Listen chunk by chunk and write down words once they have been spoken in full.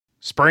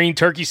Spring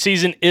turkey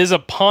season is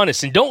upon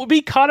us, and don't be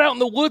caught out in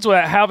the woods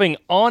without having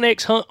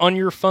onX Hunt on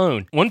your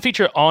phone. One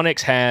feature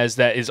onX has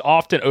that is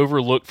often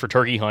overlooked for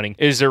turkey hunting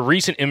is their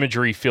recent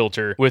imagery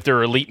filter with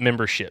their elite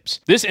memberships.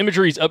 This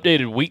imagery is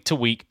updated week to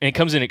week, and it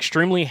comes in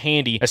extremely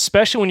handy,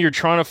 especially when you're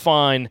trying to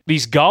find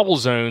these gobble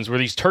zones where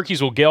these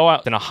turkeys will go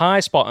out in a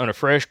high spot on a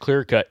fresh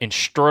clear cut and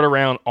strut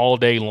around all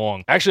day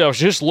long. Actually, I was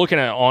just looking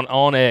at on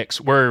onX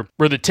where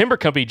the timber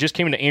company just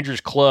came into Andrew's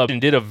club and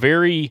did a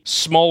very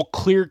small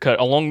clear cut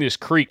along this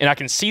creek, and I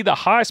can see the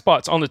high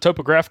spots on the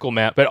topographical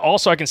map, but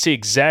also I can see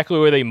exactly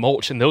where they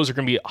mulch, and those are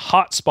going to be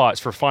hot spots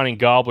for finding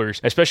gobblers,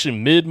 especially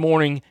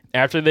mid-morning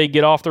after they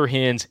get off their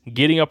hens,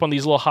 getting up on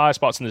these little high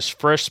spots in this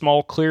fresh,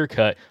 small clear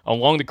cut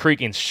along the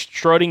creek and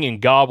strutting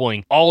and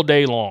gobbling all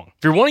day long.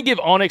 If you want to give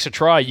onX a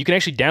try, you can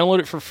actually download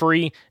it for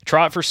free,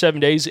 try it for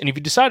 7 days, and if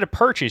you decide to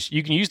purchase,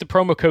 you can use the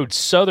promo code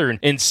SOUTHERN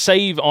and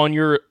save on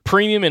your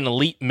premium and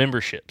elite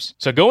memberships.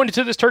 So go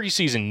into this turkey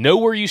season, know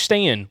where you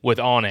stand with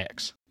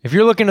onX. If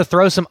you're looking to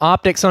throw some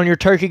optics on your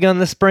turkey gun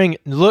this spring,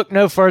 look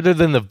no further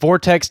than the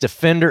Vortex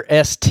Defender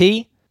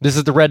ST. This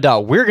is the red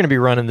dot we're going to be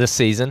running this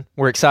season.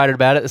 We're excited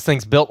about it. This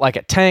thing's built like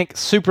a tank,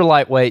 super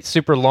lightweight,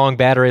 super long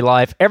battery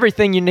life,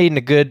 everything you need in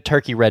a good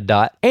turkey red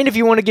dot. And if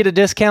you want to get a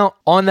discount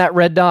on that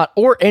red dot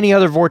or any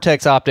other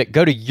Vortex optic,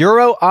 go to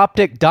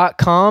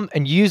eurooptic.com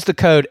and use the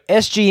code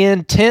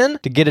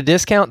SGN10 to get a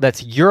discount.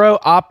 That's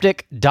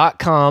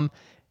eurooptic.com,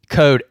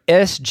 code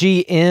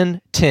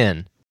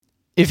SGN10.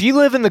 If you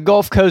live in the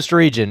Gulf Coast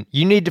region,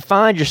 you need to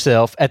find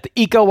yourself at the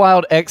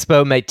EcoWild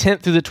Expo May 10th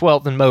through the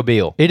 12th in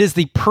Mobile. It is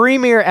the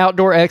premier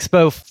outdoor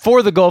expo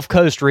for the Gulf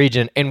Coast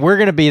region, and we're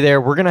going to be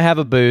there. We're going to have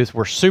a booth.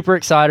 We're super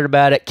excited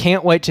about it.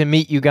 Can't wait to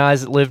meet you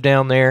guys that live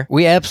down there.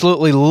 We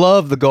absolutely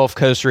love the Gulf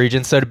Coast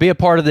region, so to be a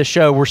part of this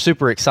show, we're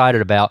super excited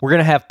about. We're going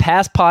to have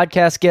past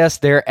podcast guests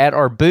there at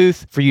our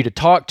booth for you to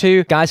talk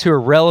to, guys who are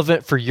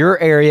relevant for your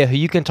area, who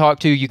you can talk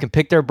to. You can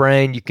pick their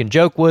brain. You can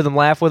joke with them,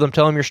 laugh with them,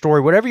 tell them your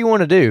story, whatever you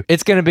want to do.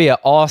 It's going to be an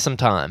awesome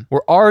time.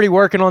 We're already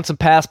working on some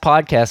past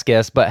podcast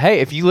guests, but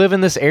hey, if you live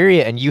in this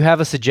area and you have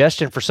a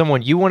suggestion for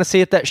someone you want to see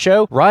at that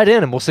show, write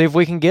in and we'll see if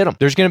we can get them.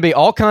 There's going to be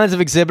all kinds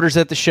of exhibitors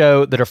at the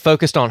show that are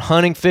focused on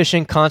hunting,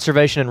 fishing,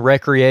 conservation, and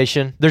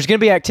recreation. There's going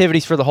to be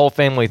activities for the whole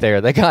family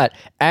there. They got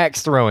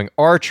axe throwing,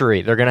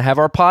 archery. They're going to have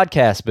our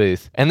podcast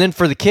booth. And then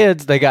for the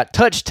kids, they got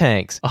touch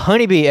tanks, a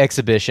honeybee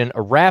exhibition,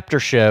 a raptor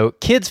show,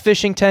 kids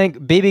fishing tank,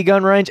 BB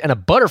gun range, and a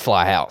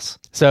butterfly house.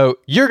 So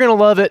you're going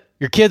to love it.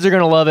 Your kids are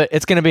going to love it.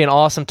 It's going to be an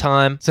awesome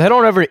time. So head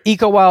on over to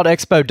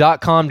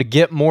ecowildexpo.com to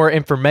get more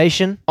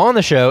information on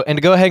the show and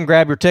to go ahead and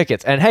grab your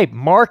tickets. And hey,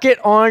 mark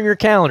it on your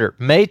calendar.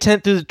 May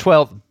 10th through the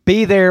 12th.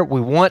 Be there. We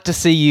want to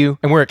see you,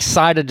 and we're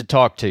excited to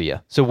talk to you.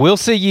 So we'll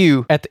see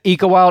you at the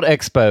EcoWild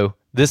Expo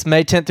this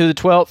May 10th through the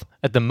 12th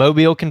at the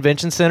Mobile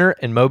Convention Center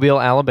in Mobile,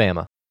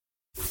 Alabama.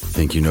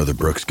 Think you know the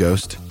Brooks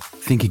Ghost?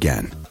 Think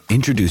again.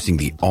 Introducing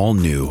the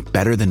all-new,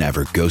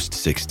 better-than-ever Ghost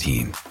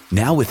 16.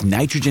 Now with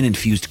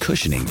nitrogen-infused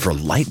cushioning for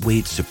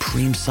lightweight,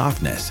 supreme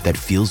softness that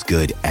feels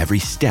good every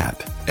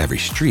step, every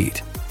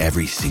street,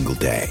 every single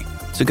day.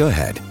 So go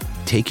ahead,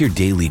 take your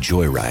daily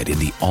joyride in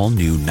the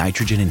all-new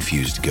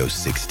nitrogen-infused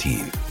Ghost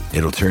 16.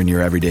 It'll turn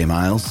your everyday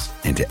miles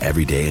into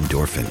everyday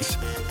endorphins.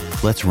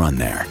 Let's run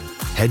there.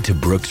 Head to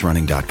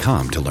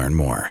brooksrunning.com to learn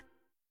more.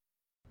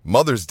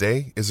 Mother's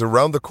Day is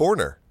around the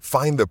corner.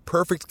 Find the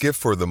perfect gift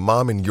for the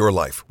mom in your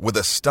life with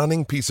a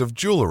stunning piece of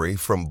jewelry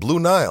from Blue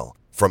Nile.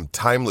 From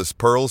timeless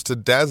pearls to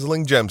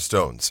dazzling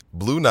gemstones,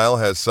 Blue Nile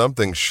has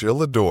something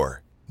she'll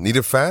adore. Need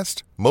it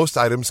fast? Most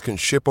items can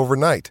ship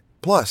overnight.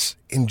 Plus,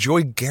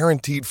 enjoy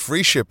guaranteed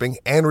free shipping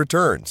and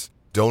returns.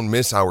 Don't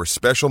miss our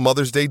special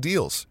Mother's Day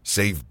deals.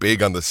 Save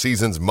big on the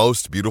season's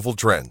most beautiful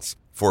trends.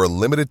 For a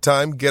limited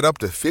time, get up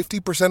to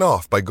 50%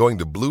 off by going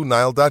to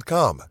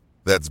BlueNile.com.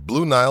 That's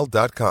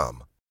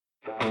BlueNile.com.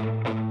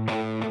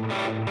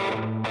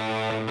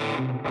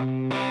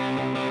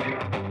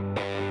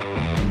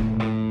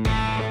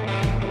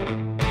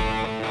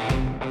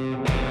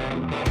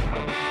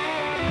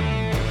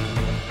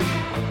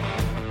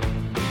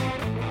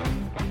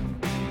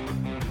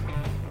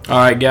 All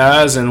right,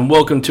 guys, and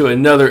welcome to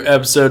another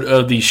episode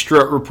of the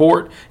Strut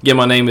Report. Again,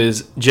 my name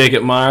is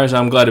Jacob Myers.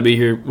 I'm glad to be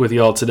here with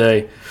y'all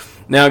today.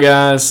 Now,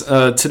 guys,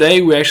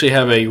 today we actually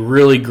have a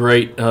really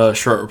great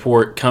Strut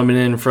Report coming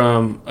in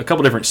from a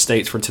couple different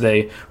states for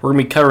today. We're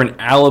going to be covering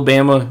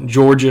Alabama,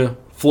 Georgia,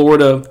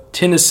 Florida,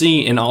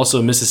 Tennessee, and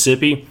also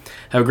Mississippi.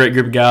 Have a great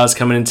group of guys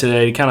coming in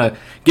today to kind of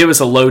give us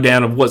a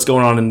lowdown of what's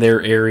going on in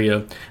their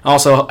area. I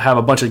also have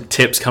a bunch of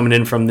tips coming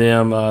in from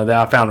them that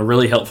I found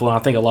really helpful, and I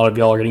think a lot of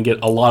y'all are going to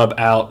get a lot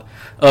out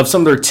of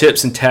some of their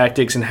tips and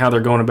tactics and how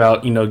they're going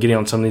about, getting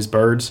on some of these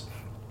birds.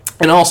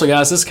 And also,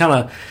 guys, just kind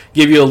of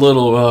give you a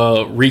little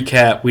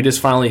recap. We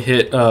just finally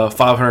hit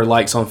 500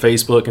 likes on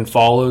Facebook and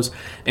follows.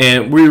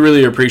 And we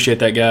really appreciate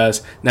that,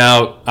 guys.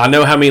 Now, I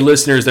know how many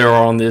listeners there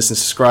are on this and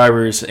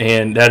subscribers,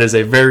 and that is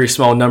a very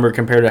small number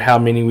compared to how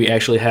many we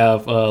actually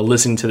have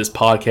listening to this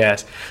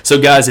podcast.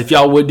 So, guys, if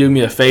y'all would do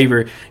me a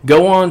favor,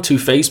 go on to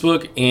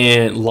Facebook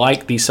and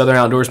like the Southern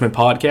Outdoorsman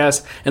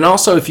podcast. And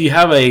also, if you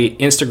have a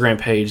Instagram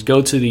page,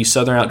 go to the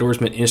Southern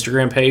Outdoorsman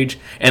Instagram page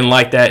and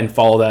like that and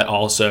follow that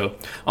also.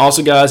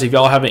 Also, guys, if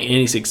y'all having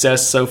any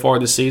success so far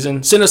this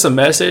season, send us a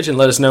message and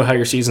let us know how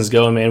your season's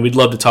going, man. We'd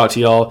love to talk to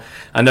y'all.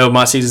 I know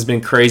my season's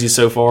been crazy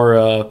so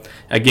far.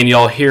 Again,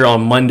 y'all hear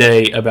on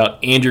Monday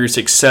about Andrew's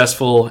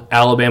successful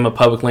Alabama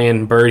public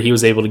land bird he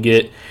was able to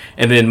get,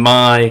 and then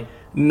my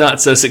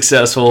not so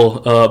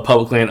successful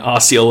public land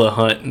Osceola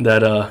hunt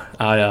that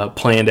I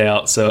planned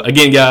out. So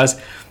again,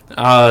 guys,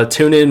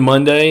 tune in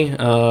Monday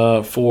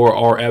for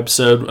our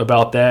episode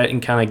about that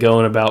and kind of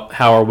going about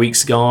how our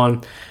week's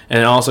gone.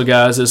 And also,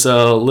 guys, just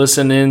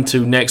listen in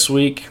to next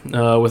week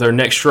with our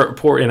next Strut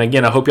report. And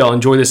again, I hope y'all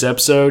enjoy this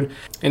episode.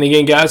 And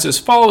again, guys,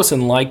 just follow us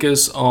and like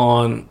us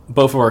on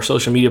both of our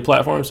social media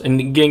platforms. And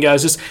again,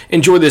 guys, just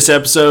enjoy this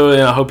episode,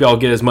 and I hope y'all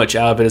get as much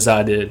out of it as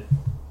I did.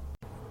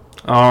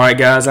 All right,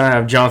 guys, I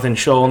have Jonathan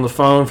Scholl on the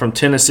phone from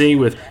Tennessee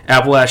with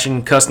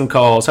Appalachian Custom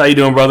Calls. How you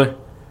doing, brother?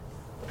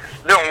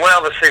 Doing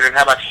well this evening.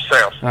 How about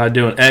yourself?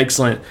 Doing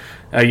excellent.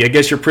 I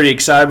guess you're pretty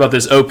excited about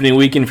this opening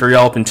weekend for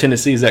y'all up in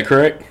Tennessee. Is that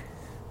correct?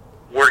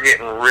 We're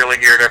getting really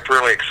geared up,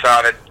 really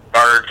excited.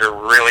 Birds are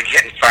really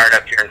getting fired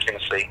up here in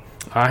Tennessee.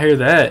 I hear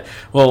that.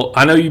 Well,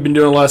 I know you've been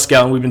doing a lot of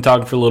scouting. We've been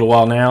talking for a little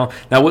while now.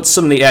 Now, what's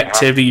some of the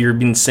activity you've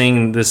been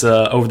seeing this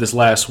over this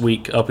last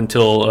week up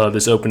until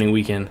this opening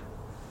weekend?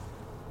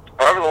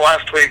 Over the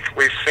last week,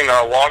 we've seen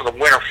a lot of the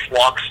winter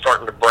flocks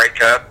starting to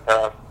break up.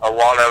 A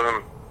lot of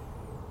them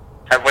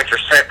have went their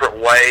separate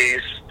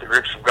ways. The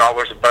groups of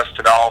gobblers have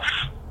busted off.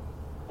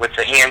 With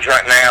the hens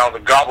right now, the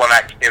gobbling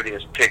activity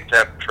has picked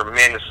up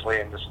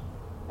tremendously, and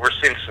we're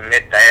seeing some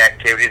midday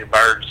activity. The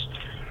birds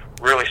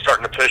really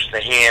starting to push the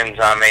hens.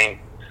 I mean,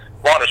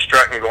 a lot of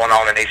strutting going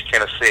on in East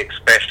Tennessee,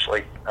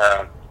 especially.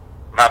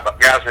 My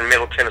guys in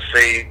Middle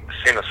Tennessee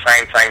seeing the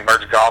same thing,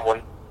 birds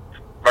gobbling,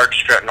 birds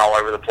strutting all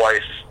over the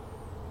place.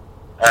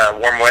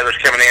 Warm weather's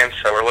coming in,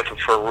 so we're looking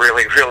for a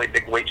really, really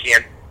big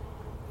weekend.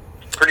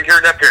 Pretty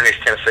geared up here in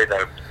East Tennessee,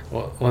 though.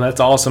 Well, that's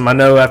awesome. I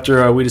know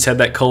after we just had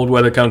that cold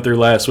weather come through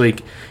last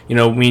week, me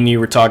and you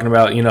were talking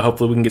about,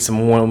 hopefully we can get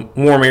some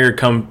warm air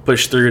come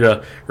push through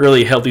to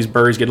really help these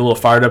birds get a little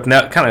fired up. And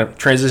that kind of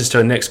transitions to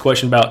the next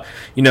question about,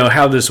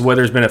 how this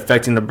weather's been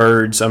affecting the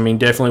birds. I mean,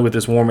 definitely with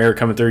this warm air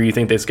coming through, you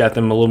think that's got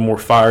them a little more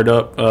fired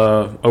up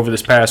over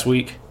this past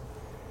week?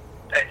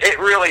 It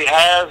really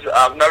has.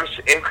 I've noticed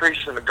an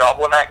increase in the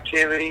gobbling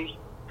activity,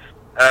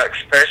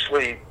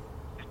 especially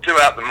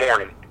throughout the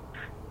morning.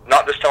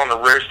 Not just on the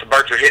roost. The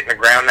birds are hitting the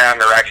ground now, and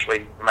they're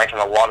actually making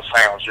a lot of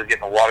sounds. You're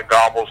getting a lot of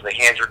gobbles. The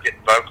hens are getting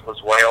vocal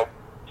as well.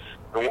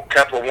 The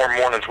couple of warm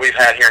mornings we've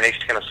had here in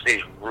East Tennessee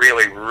has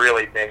really,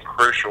 really been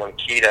crucial and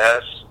key to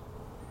us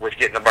with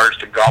getting the birds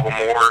to gobble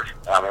more.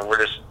 I mean,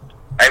 we're just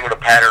able to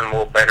pattern them a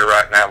little better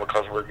right now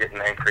because we're getting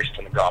an increase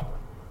in the gobbling.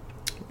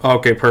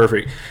 Okay,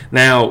 perfect.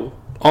 Now,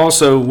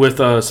 also, with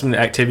some of the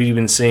activity you've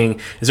been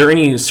seeing, is there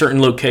any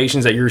certain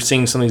locations that you're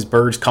seeing some of these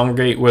birds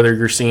congregate, whether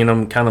you're seeing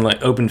them kind of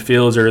like open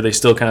fields or are they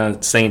still kind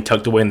of staying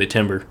tucked away in the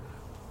timber?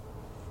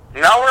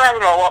 No, we're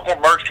having a lot more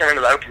birds coming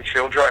to the open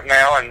fields right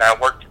now and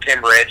work the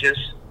timber edges.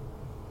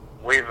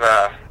 We've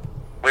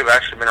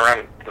actually been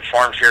around the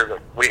farms here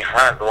that we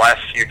hunt the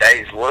last few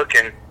days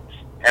looking,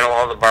 and a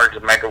lot of the birds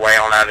have made their way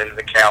on out into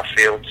the cow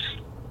fields,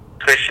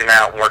 pushing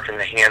out and working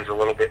the hens a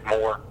little bit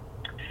more.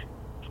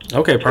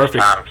 Okay,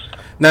 perfect.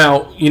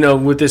 Now,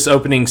 with this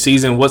opening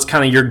season, what's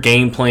kind of your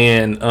game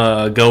plan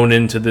going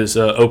into this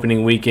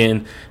opening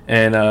weekend?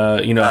 And,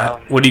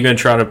 what are you going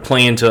to try to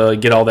plan to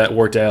get all that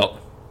worked out?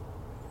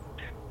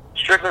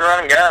 Strictly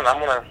run and gun.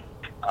 I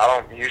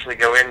don't usually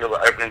go into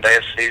the opening day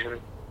of season.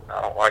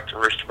 I don't like to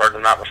roost a bird the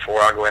night before.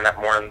 I go in that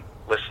morning,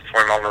 listen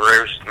for him on the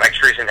roost, make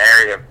sure he's in the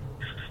area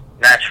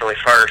naturally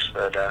first.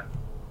 But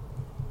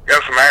go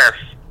from there.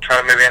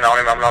 Try to move in on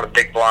him. I'm not a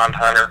big blind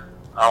hunter.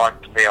 I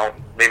like to be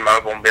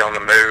mobile and be on the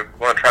move. I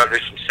want to try to do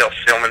some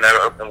self-filming that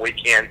open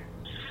weekend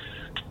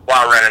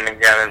while running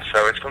and gunning,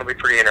 so it's going to be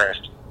pretty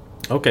interesting.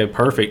 Okay,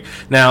 perfect.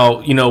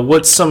 Now,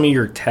 what's some of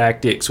your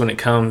tactics when it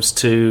comes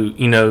to,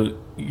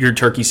 your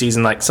turkey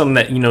season, like something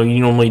that, you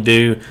normally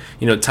do,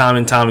 time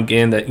and time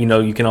again that,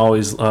 you can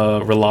always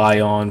rely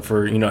on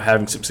for,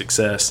 having some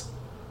success?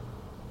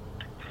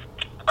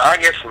 I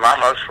guess my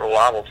most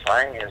reliable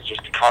thing is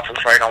just to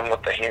concentrate on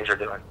what the hens are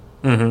doing.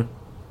 Mm-hmm.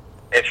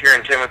 If you're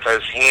in tune with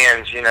those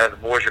hens, the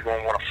boys are going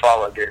to want to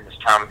follow during this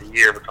time of the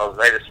year because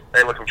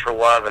they're looking for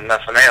love and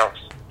nothing else.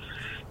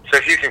 So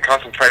if you can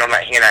concentrate on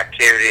that hen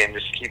activity and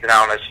just keep an eye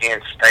on those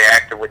hens, stay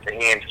active with the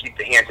hens, keep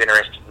the hens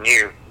interested in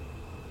you,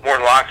 more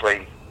than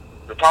likely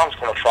the tom's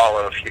going to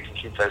follow if you can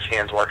keep those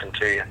hens working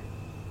to you.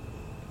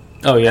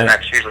 Oh, yeah. And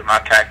that's usually my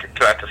tactic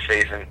throughout the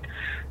season.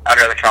 I'd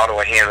rather call to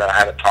a hen than I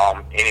have a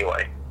tom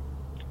anyway.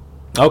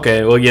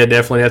 Okay, well, yeah,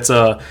 definitely. That's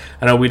I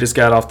know we just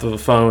got off the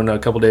phone a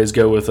couple days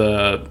ago with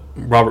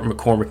Robert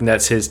McCormick, and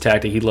that's his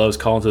tactic. He loves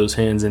calling to those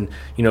hens, and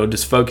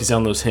just focusing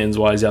on those hens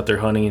while he's out there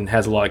hunting, and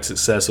has a lot of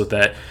success with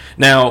that.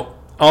 Now,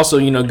 also,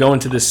 going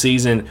to this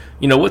season,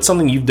 what's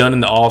something you've done in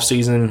the off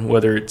season,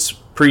 whether it's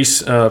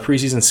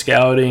preseason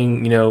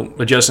scouting,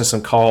 adjusting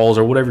some calls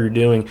or whatever you're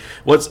doing.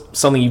 What's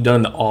something you've done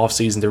in the off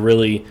season to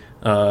really,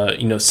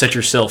 set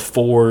yourself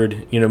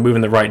forward, move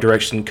in the right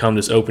direction come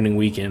this opening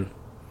weekend?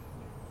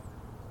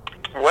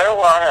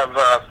 Well,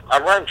 I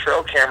run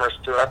trail cameras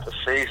throughout the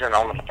season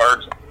on the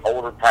birds'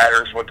 older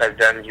patterns, what they've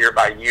done year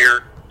by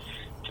year,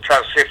 to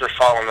try to see if they're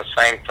following the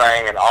same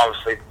thing, and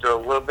obviously do a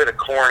little bit of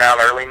corn out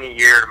early in the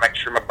year to make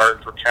sure my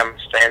birds were coming,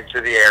 staying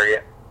through the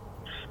area.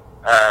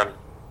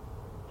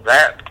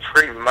 That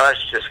pretty much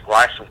just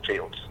glassing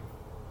fields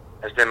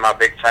has been my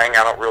big thing.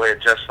 I don't really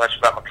adjust much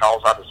about my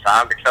calls. I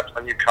designed a couple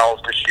of new calls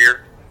this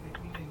year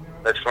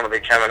that's going to be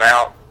coming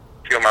out.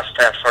 A few of my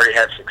staff's already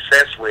had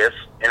success with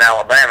in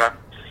Alabama.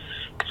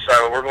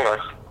 So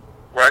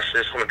we're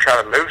actually just going to try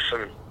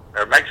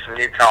to make some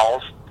new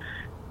calls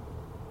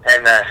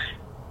and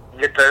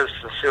get those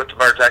to see what the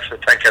birds actually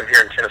think of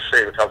here in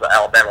Tennessee, because the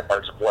Alabama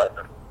birds have left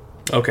them.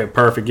 Okay,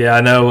 perfect. Yeah,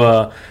 I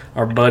know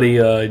our buddy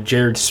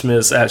Jared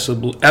Smith's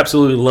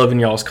absolutely loving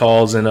y'all's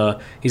calls,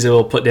 and he's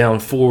able to put down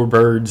 4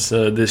 birds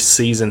this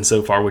season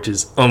so far, which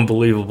is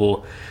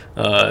unbelievable.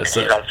 He's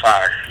on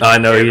fire. I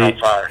know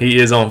he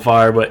is on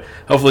fire, but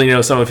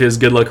hopefully, some of his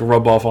good luck will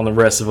rub off on the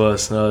rest of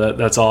us.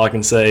 That's all I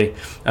can say.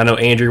 I know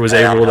Andrew was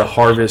able to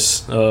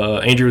harvest.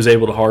 A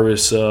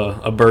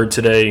bird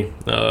today.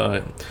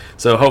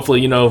 So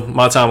hopefully,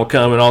 my time will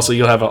come, and also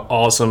you'll have an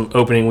awesome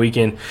opening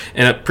weekend.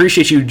 And I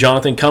appreciate you,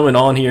 Jonathan, coming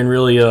on here and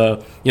really,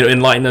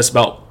 enlighten us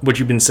about what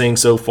you've been seeing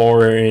so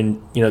far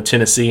in,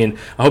 Tennessee. And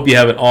I hope you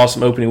have an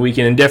awesome opening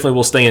weekend. And definitely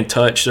we'll stay in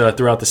touch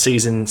throughout the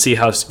season and see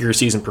how your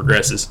season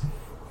progresses.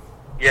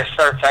 Yes,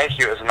 sir. Thank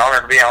you. It was an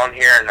honor to be on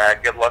here,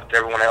 and good luck to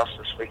everyone else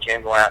this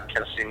weekend going out in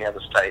Tennessee and the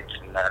other states.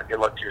 And good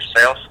luck to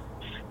yourself.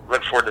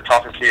 Look forward to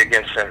talking to you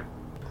again soon.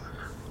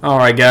 All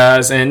right,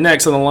 guys. And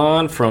next on the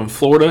line from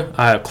Florida,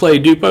 I have Clay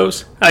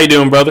Dupos. How you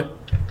doing, brother?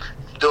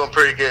 Doing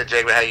pretty good,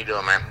 Jacob. How you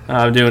doing, man?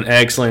 I'm doing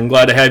excellent.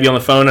 Glad to have you on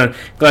the phone, and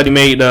glad you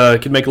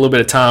could make a little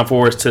bit of time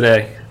for us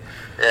today.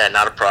 Yeah,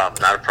 not a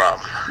problem.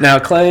 Now,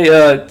 Clay,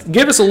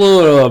 give us a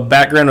little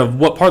background of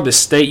what part of the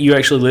state you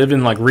actually live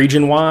in, like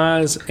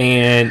region-wise,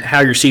 and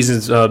how your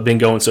season's been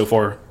going so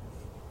far.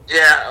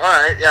 Yeah, all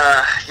right.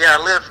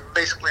 I live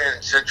basically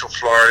in Central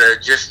Florida,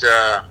 just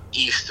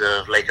east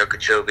of Lake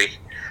Okeechobee.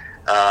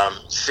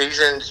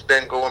 Season's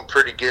been going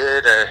pretty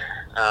good.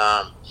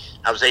 I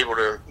was able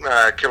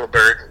to kill a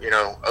bird,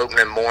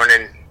 opening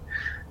morning,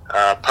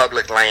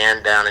 public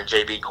land down in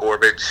J.B.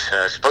 Corbett's.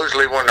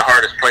 Supposedly one of the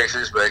hardest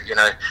places, but,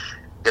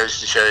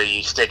 goes to show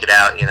you stick it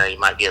out, you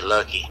might get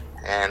lucky.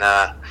 And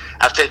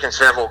I've taken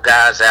several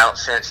guys out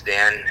since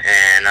then,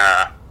 and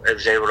I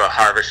was able to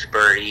harvest a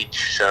bird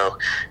each. So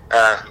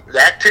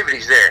the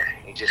activity's there.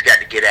 You just got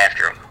to get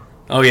after them.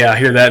 Oh, yeah, I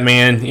hear that,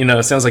 man.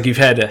 It sounds like you've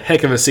had a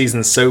heck of a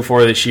season so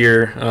far this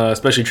year,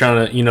 especially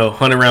trying to,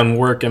 hunt around and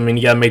work. I mean,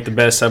 you got to make the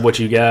best of what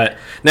you got.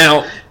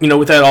 Now,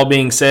 with that all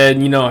being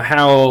said,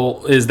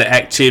 how is the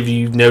activity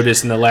you've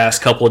noticed in the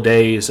last couple of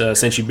days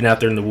since you've been out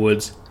there in the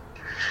woods?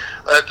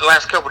 The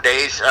last couple of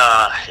days,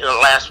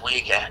 last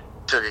week I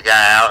took a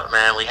guy out.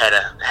 Man, we had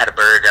a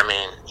bird. I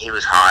mean, he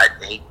was hot.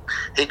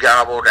 He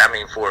gobbled. I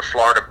mean, for a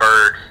Florida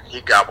bird,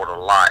 he gobbled a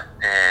lot.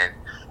 And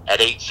at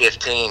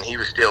 8:15, he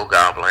was still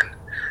gobbling.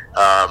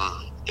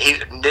 He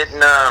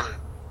didn't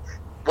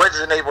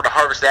wasn't able to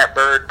harvest that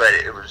bird, but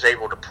it was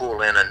able to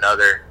pull in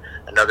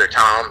another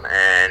tom,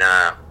 and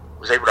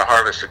was able to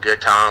harvest a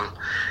good tom.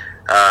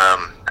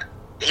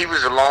 He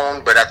was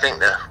alone, but I think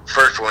the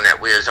first one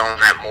that we was on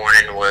that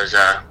morning was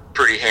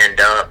pretty hand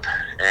up,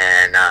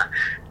 and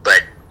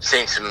but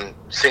seen some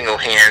single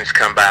hens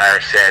come by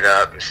our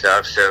setup and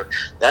stuff. So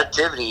the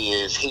activity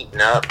is heating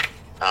up.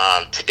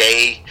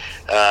 Today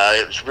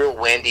it was real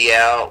windy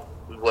out.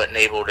 We wasn't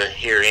able to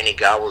hear any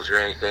gobbles or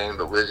anything,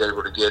 but we was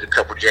able to get a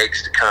couple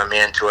jakes to come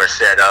into our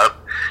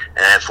setup,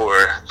 and for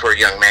a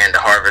young man to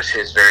harvest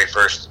his very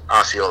first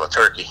Osceola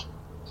turkey.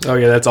 Oh,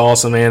 yeah, that's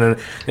awesome, man. And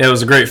it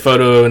was a great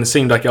photo, and it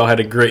seemed like y'all had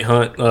a great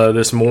hunt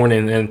this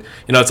morning. And,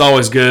 it's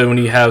always good when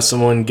you have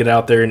someone get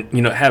out there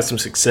and, have some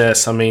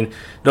success. I mean,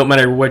 don't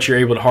matter what you're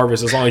able to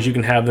harvest, as long as you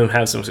can have them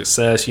have some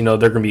success, they're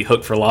going to be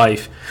hooked for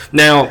life.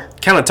 Now,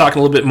 kind of talking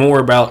a little bit more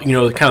about, kind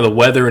of the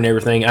weather and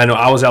everything. I know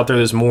I was out there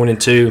this morning,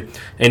 too,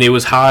 and it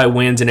was high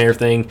winds and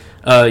everything.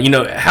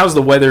 How's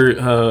the weather,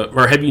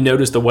 or have you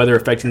noticed the weather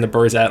affecting the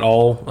birds at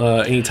all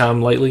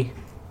anytime lately?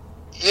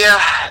 Yeah,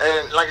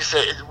 and like I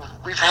said,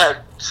 we've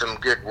had some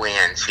good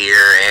winds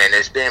here, and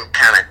it's been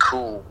kind of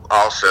cool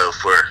also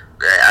for,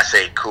 I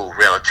say cool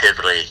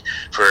relatively,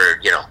 for,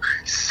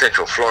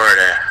 Central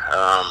Florida.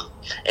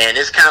 And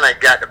it's kind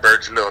of got the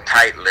birds a little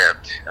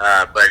tight-lipped.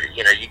 But,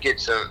 you get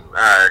some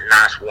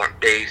nice warm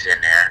days in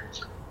there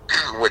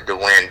with the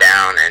wind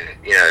down, and,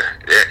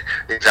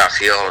 these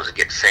Osceolas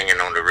get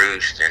singing on the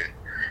roost, and,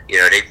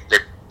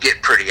 they've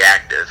get pretty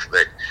active,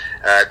 but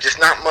just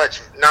not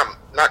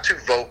too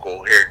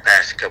vocal here the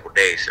past couple of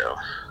days. So.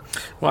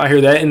 Well, I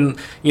hear that, and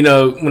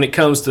when it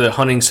comes to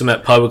hunting some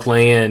at public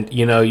land,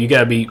 you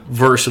got to be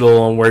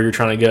versatile on where you're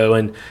trying to go,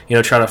 and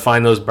try to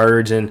find those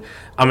birds. And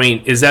I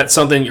mean, is that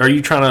something? Are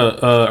you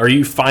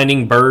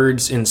finding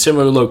birds in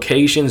similar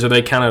locations? Or are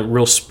they kind of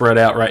real spread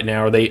out right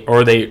now? Or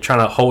are they trying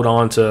to hold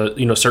on to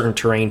certain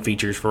terrain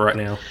features for right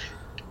now?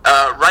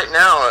 Right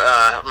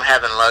now, I'm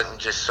having luck in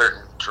just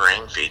certain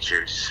terrain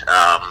features.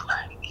 But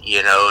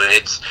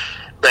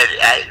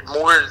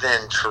more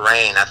than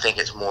terrain, I think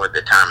it's more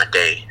the time of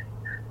day.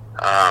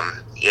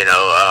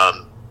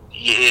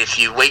 If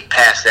you wait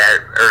past that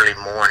early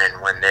morning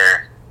when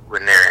they're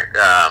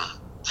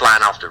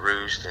flying off the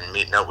roost and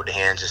meeting up with the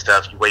hens and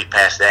stuff, you wait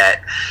past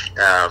that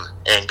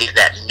and get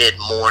that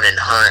mid-morning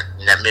hunt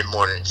and that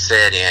mid-morning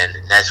set in,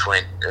 and that's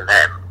when I've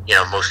had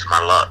most of my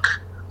luck.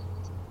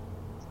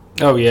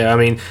 Oh yeah, I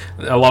mean,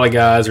 a lot of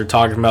guys are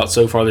talking about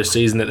so far this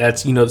season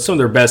that's some of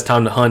their best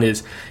time to hunt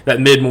is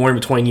that mid morning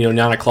between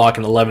 9 o'clock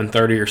and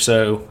 11:30 or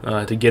so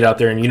to get out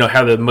there and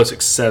have the most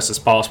success as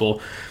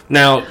possible.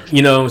 Now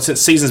since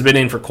season's been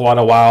in for quite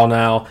a while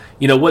now,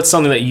 what's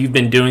something that you've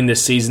been doing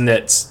this season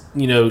that's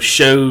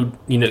showed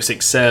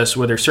success?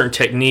 Whether certain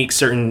techniques,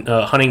 certain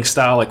hunting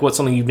style, like what's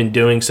something you've been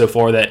doing so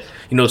far that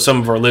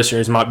some of our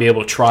listeners might be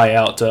able to try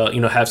out to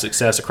have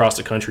success across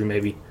the country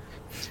maybe?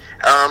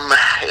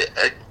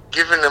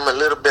 Giving them a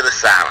little bit of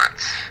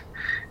silence.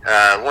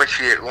 Once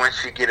you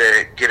get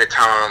a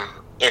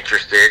tom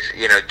interested,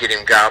 get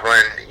him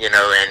gobbling,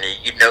 and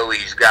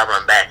he's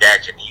gobbling back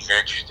at you and he's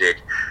interested,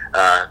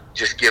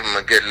 just give him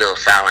a good little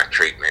silent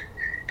treatment.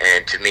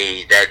 And to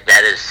me,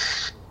 that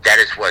is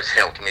what's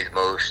helped me the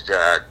most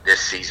this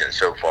season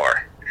so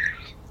far.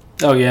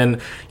 Oh yeah, and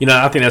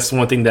I think that's the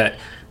one thing that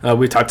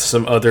we talked to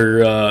some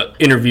other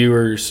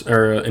interviewers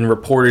and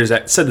reporters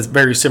that said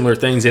very similar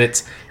things, and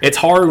it's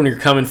hard when you're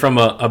coming from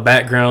a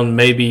background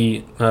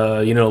maybe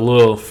a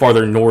little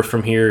farther north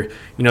from here,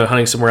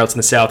 hunting somewhere else in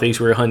the southeast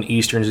where you're hunting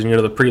easterns and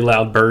the pretty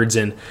loud birds,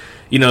 and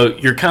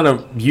you're kind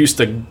of used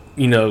to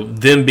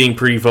them being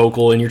pretty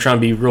vocal, and you're trying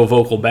to be real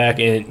vocal back,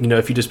 and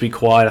if you just be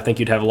quiet, I think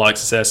you'd have a lot of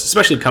success,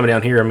 especially coming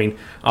down here. I mean,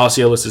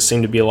 Osceolas just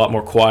seemed to be a lot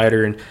more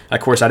quieter, and of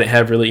course I didn't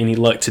have really any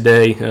luck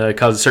today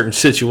because of certain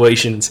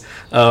situations,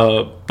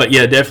 but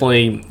yeah,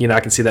 definitely I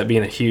can see that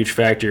being a huge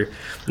factor.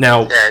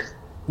 Now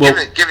give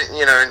it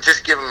and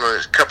just give them a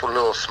couple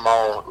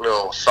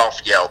little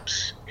soft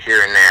yelps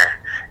here and there,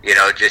 and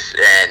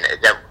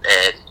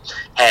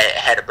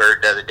had a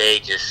bird the other day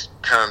just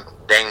come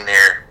dang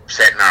near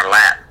sitting on our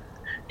lap,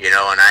 and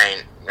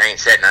I ain't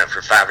setting up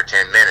for 5 or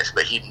 10 minutes,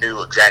 but he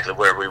knew exactly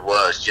where we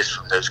was just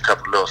from those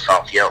couple little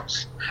soft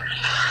yelps.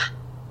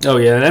 Oh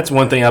yeah, and that's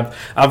one thing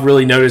I've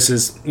really noticed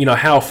is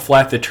how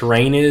flat the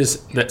terrain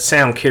is. That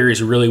sound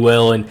carries really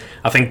well, and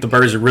I think the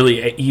birds are really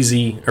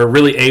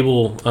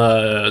able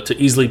to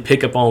easily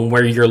pick up on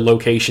where your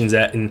location's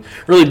at and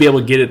really be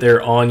able to get it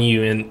there on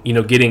you and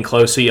get in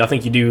close. So I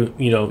think you do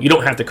you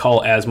don't have to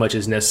call as much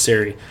as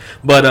necessary.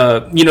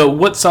 But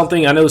what's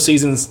something, I know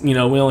seasons we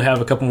only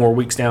have a couple more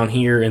weeks down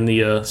here in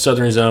the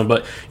southern zone,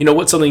 but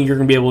what's something you're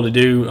going to be able to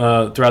do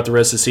throughout the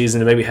rest of the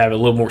season to maybe have a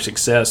little more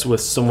success with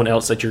someone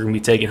else that you're going to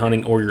be taking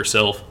hunting or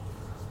yourself?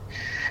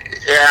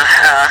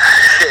 Yeah,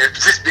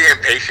 just being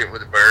patient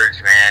with the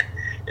birds, man.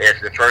 If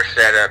the first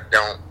setup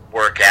don't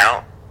work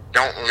out,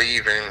 don't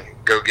leave and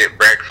go get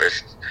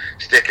breakfast.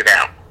 Stick it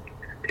out.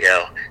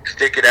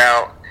 Stick it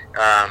out.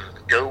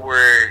 Go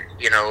where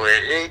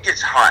it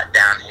gets hot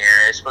down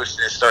here. It's supposed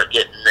to start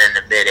getting in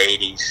the mid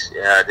 80s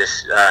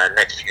this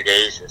next few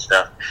days and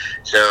stuff.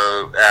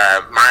 So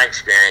my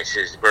experience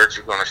is the birds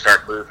are going to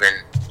start moving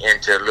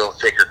into a little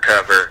thicker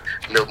cover,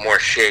 a little more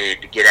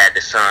shade to get at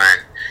the sun.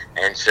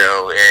 And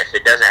so if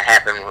it doesn't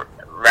happen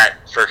right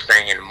first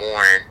thing in the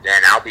morning,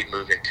 then I'll be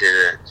moving to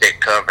the thick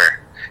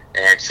cover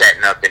and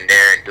setting up in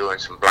there and doing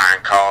some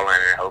blind calling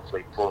and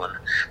hopefully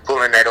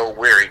pulling that old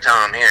weary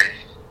tom in.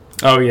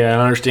 Oh yeah,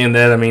 I understand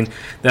that. I mean,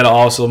 that'll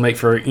also make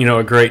for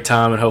a great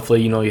time, and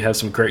hopefully you have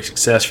some great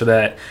success for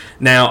that.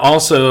 Now,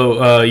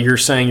 also, you're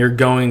saying you're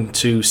going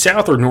to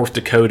South or North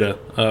Dakota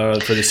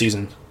for the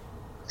season?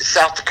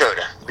 South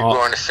Dakota. We're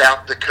going to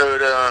South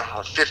Dakota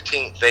on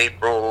 15th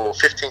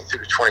through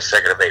the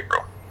 22nd of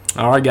April.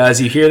 All right, guys,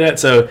 you hear that?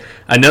 So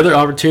another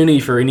opportunity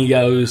for any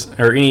guys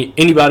or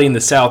anybody in the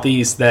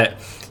Southeast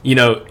that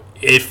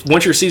if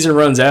once your season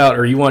runs out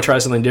or you want to try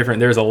something different,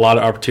 there's a lot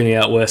of opportunity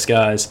out west,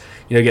 guys.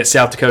 You get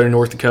South Dakota,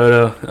 North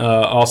Dakota.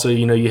 Also,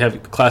 you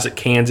have classic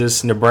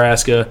Kansas,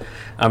 Nebraska.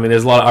 I mean,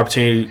 there's a lot of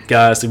opportunity,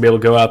 guys, to be able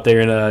to go out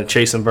there and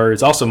chase some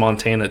birds. Also,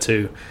 Montana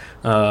too.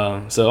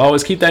 So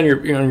always keep that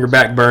on your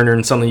back burner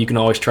and something you can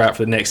always try out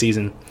for the next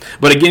season.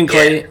 But again,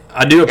 Clay,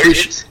 I do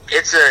appreciate.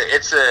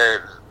 It's a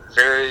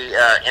very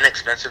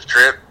inexpensive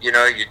trip. You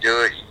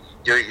do it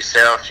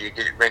yourself. You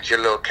rent your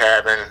little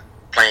cabin,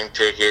 plane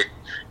ticket.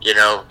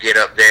 Get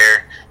up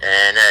there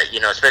and,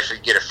 especially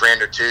get a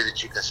friend or two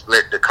that you can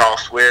split the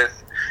cost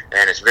with.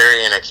 And it's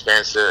very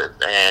inexpensive,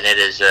 and it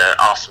is an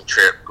awesome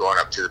trip going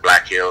up to the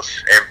Black Hills.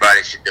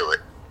 Everybody should do it.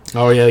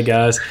 Oh, yeah,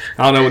 guys.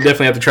 I don't know. We'll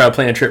definitely have to try to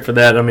plan a trip for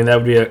that. I mean, that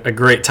would be a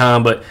great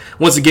time. But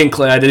once again,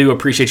 Clay, I do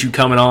appreciate you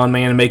coming on,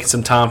 man, and making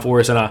some time for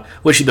us. And I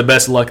wish you the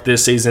best of luck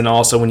this season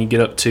also when you get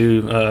up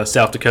to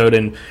South Dakota,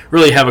 and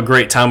really have a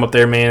great time up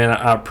there, man. And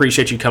I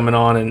appreciate you coming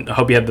on, and I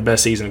hope you have the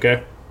best season,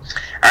 okay?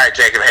 All right,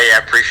 Jacob. Hey, I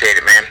appreciate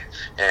it, man.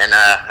 And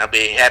I'll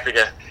be happy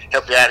to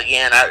help you out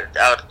again.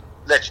 I'll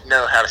let you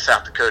know how the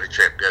South Dakota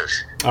trip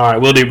goes. All right,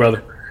 will do,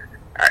 brother.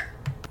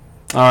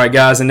 All right,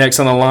 guys, and next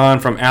on the line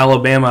from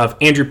Alabama, I have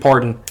Andrew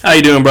Parton. How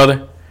you doing,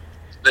 brother?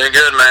 Doing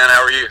good, man.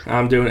 How are you?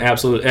 I'm doing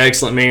absolutely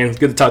excellent, man. It's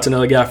good to talk to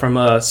another guy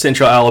from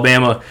Central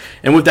Alabama.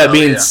 And with that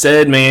being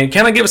said, man,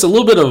 kind of give us a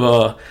little bit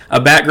of a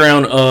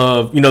background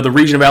of, the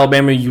region of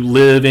Alabama you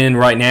live in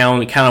right now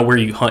and kind of where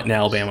you hunt in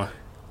Alabama.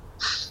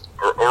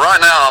 Right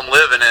now I'm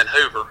living in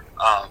Hoover.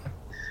 And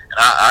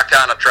I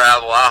kind of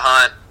travel. I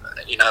hunt,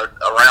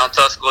 around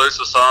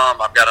Tuscaloosa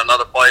some. I've got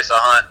another place I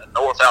hunt in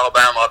North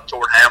Alabama up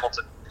toward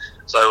Hamilton.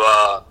 So,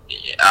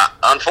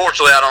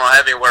 unfortunately, I don't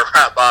have anywhere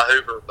right by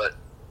Hoover, but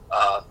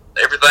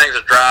everything's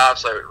a drive.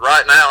 So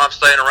right now I'm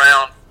staying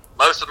around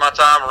most of my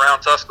time around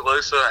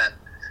Tuscaloosa,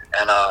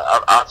 and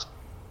I've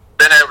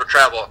been able to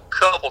travel a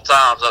couple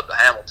times up to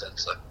Hamilton.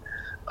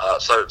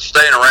 So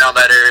staying around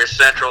that area,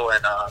 central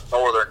and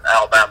northern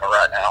Alabama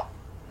right now.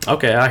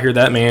 Okay, I hear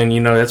that, man.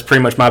 That's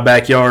pretty much my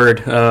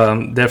backyard.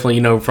 Definitely,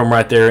 from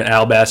right there in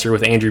Alabaster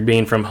with Andrew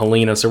being from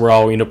Helena, so we're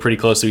all, pretty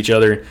close to each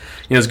other.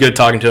 It's good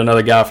talking to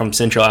another guy from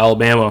Central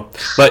Alabama.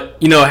 But,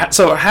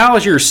 so how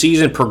has your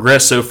season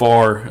progressed so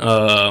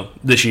far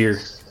this year?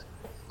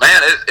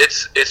 Man,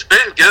 it's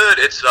been good.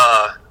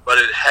 But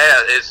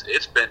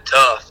it's been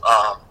tough.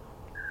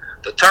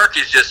 The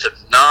turkeys just have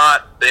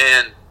not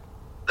been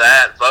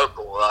that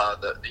vocal.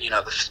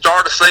 The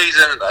start of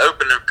season, the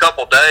opening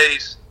couple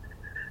days,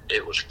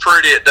 it was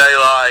pretty at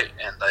daylight,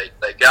 and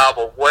they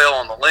gobbled well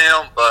on the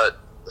limb. But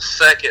the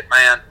second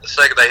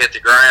they hit the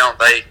ground,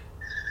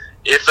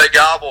 if they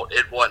gobbled,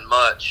 it wasn't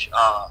much.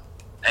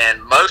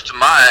 And most of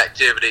my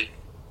activity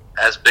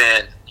has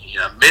been,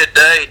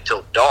 midday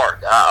till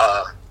dark.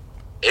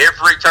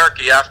 Every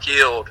turkey I've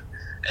killed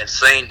and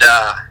seen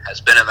die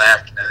has been in the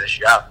afternoon this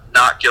year. I've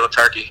not killed a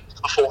turkey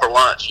before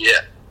lunch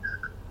yet.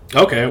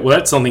 Okay, well,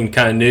 that's something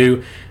kind of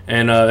new.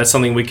 And that's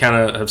something we kind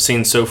of have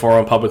seen so far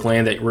on public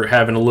land, that we're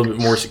having a little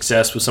bit more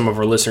success with some of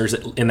our listeners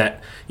in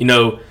that,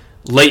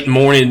 late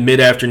morning,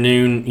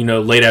 mid-afternoon,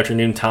 late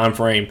afternoon time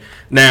frame.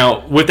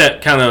 Now, with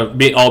that kind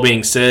of all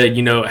being said,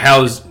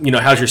 how's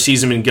your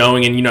season been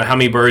going, and how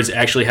many birds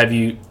actually have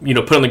you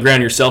put on the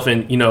ground yourself,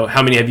 and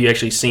how many have you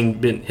actually seen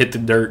been hit the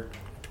dirt?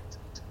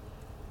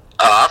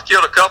 I've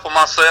killed a couple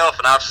myself,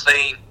 and I've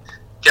seen,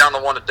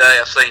 counting the one today,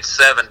 I've seen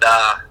 7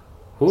 die.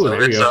 Ooh, so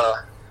there you go.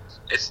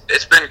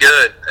 It's been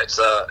good. It's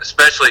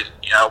especially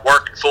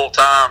working full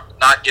time,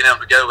 not getting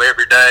able to go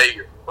every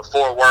day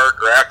before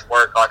work or after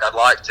work like I'd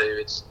like to.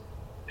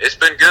 It's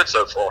been good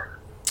so far.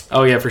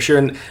 Oh yeah, for sure.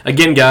 And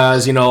again,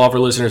 guys, all of our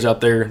listeners out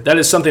there, that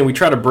is something we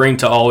try to bring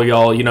to all of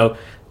y'all.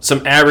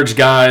 Some average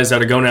guys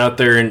that are going out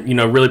there and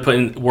really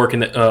putting work in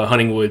the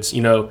hunting woods,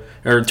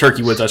 or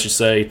turkey woods, I should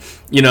say.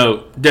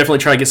 Definitely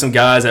try to get some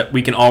guys that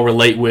we can all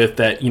relate with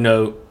that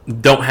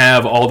don't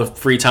have all the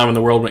free time in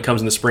the world when it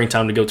comes in the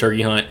springtime to go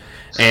turkey hunt.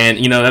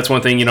 And, that's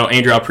one thing,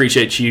 Andrew, I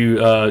appreciate you,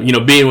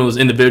 being one of those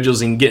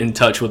individuals and getting in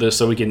touch with us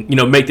so we can,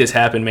 make this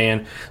happen,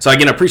 man. So,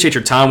 again, I appreciate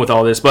your time with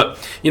all this. But,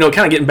 kind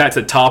of getting back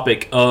to the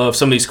topic of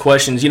some of these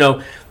questions,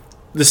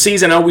 the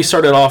season, I know we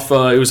started off,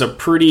 it was a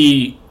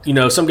pretty,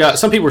 some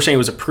people were saying it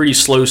was a pretty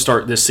slow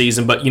start this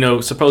season, but,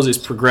 supposedly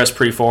it's progressed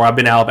pretty far. I've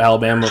been out of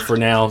Alabama for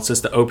now since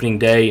the opening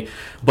day.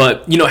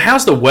 But,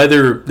 how's the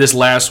weather this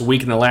last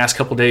week and the last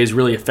couple of days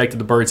really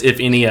affected the birds, if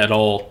any at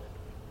all?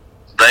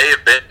 They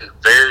have been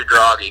very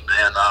groggy,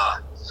 man.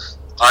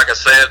 Like I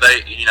said,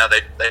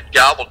 they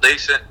gobbled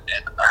decent,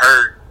 and I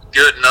heard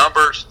good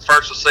numbers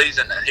first of the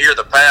season. And here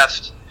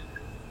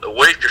the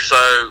week or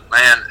so,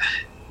 man,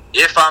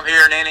 if I'm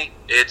hearing any,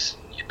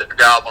 they're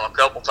gobbling a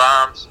couple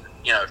times,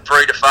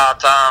 3 to 5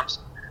 times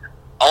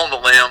on the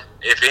limb.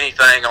 If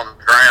anything on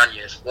the ground,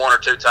 just 1 or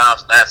 2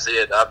 times, and that's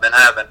it. I've been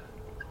having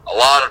a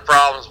lot of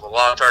problems with a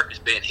lot of turkeys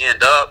being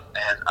henned up,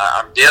 and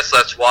I guess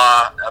that's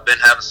why I've been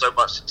having so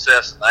much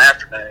success in the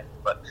afternoon.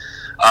 But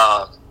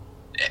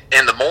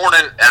in the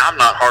morning, I'm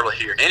not hardly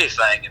hearing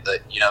anything.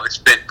 It's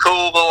been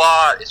cool a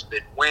lot. It's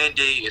been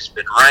windy. It's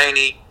been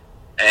rainy,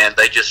 and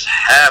they just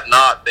have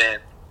not been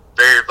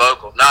very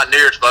vocal. Not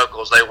near as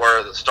vocal as they were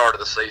at the start of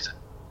the season.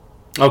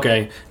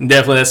 Okay,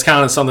 definitely. That's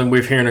kind of something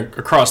we've hearing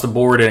across the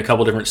board in a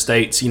couple different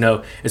states.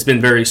 It's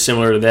been very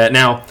similar to that.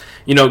 Now,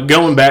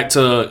 going back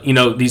to,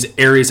 these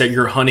areas that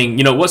you're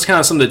hunting, what's kind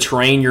of some of the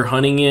terrain you're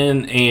hunting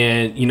in,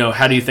 and,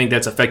 how do you think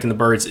that's affecting the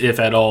birds, if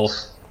at all?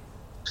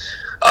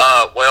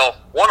 Well,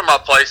 one of my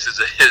places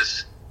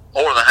is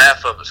more than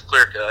half of it's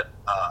clear cut.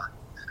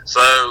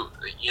 So,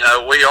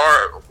 we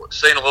are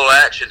seeing a little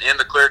action in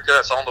the clear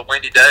cuts on the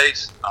windy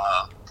days.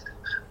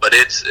 But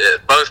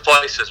both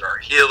places are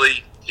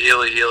hilly.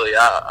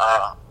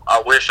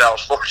 I wish I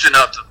was fortunate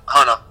enough to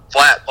hunt a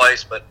flat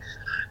place, but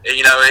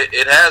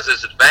it has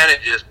its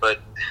advantages. But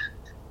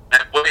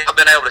I've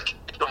been able to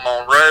keep them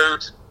on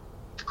roads,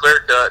 clear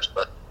cuts,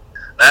 but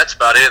that's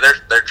about it.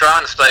 They're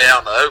trying to stay out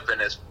in the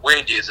open as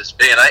windy as it's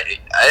been. It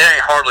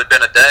ain't hardly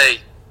been a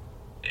day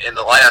in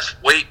the last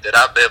week that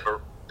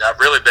I've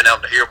really been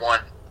able to hear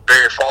one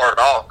very far at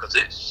all, because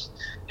it's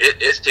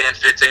 10,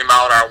 15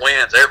 mile-an-hour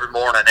winds every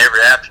morning,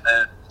 every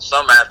afternoon.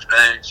 Some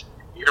afternoons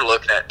you're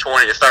looking at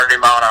 20 to 30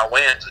 mile-an-hour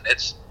winds, and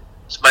it's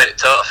made it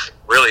tough,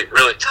 really,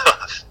 really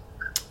tough.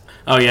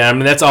 Oh, yeah, I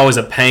mean, that's always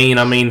a pain.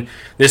 I mean,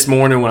 this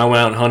morning when I went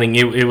out hunting,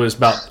 it was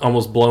about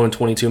almost blowing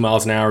 22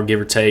 miles an hour,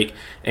 give or take,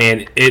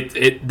 and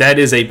that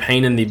is a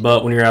pain in the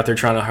butt when you're out there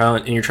trying to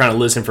hunt and you're trying to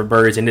listen for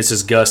birds, and it's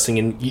just gusting,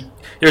 and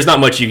there's not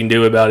much you can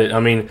do about it. I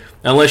mean,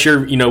 unless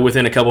you're,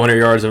 within a couple hundred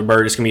yards of a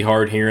bird, it's going to be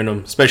hard hearing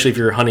them, especially if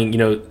you're hunting,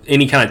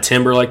 any kind of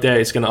timber like that.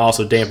 It's going to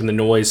also dampen the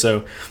noise,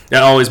 so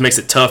that always makes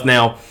it tough.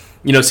 Now,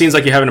 it seems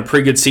like you're having a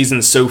pretty good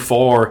season so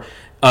far.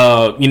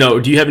 Do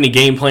you have any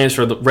game plans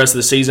for the rest of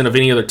the season of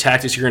any other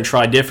tactics you're going to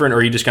try different, or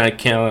are you just going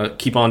to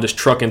keep on just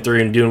trucking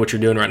through and doing what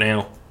you're doing right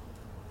now?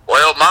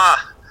 Well,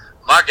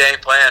 my game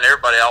plan,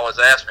 everybody always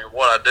asks me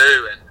what I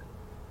do, and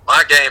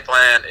my game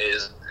plan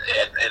is,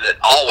 and it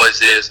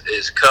always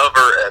is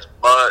cover as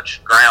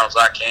much ground as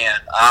I can.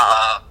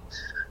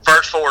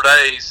 First 4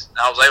 days,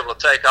 I was able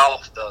to take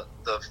off the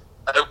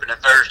opening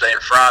Thursday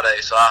and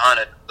Friday, so I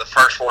hunted the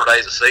first 4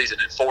 days of the season.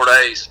 In 4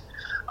 days,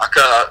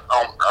 according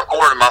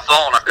to my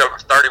phone, I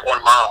covered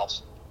 31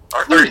 miles,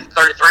 or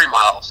 33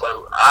 miles.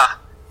 So I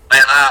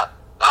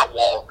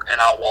walk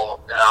and I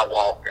walk and I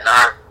walk, and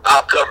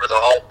I'll cover the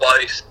whole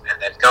place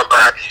and then come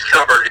back and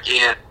cover it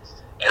again,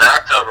 and I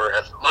cover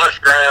as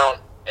much ground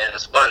and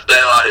as much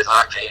daylight as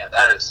I can.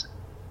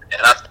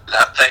 And I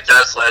think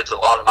that's led to a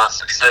lot of my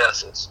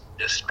success. It's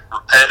just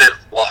repetitive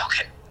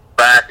walking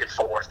back and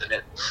forth, and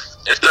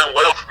it's done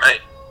well for me.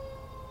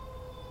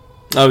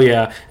 Oh,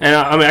 yeah. And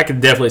I mean, I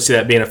could definitely see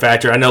that being a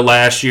factor. I know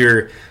last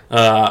year,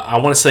 I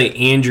want to say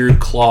Andrew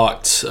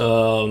clocked,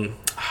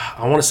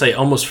 I want to say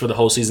almost for the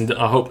whole season.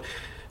 I hope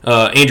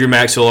Andrew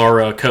Maxwell,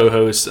 our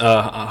co-host,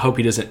 I hope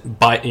he doesn't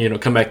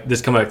come back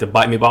to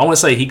bite me. But I want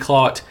to say he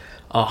clocked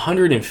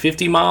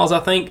 150 miles, I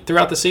think,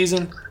 throughout the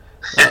season.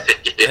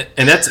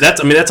 And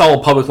that's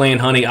all public land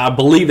hunting. I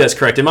believe that's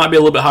correct. It might be a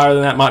little bit higher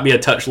than that, might be a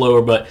touch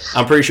lower, but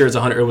I'm pretty sure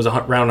it was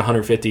around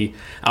 150.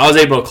 I was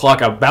able to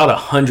clock about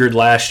 100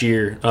 last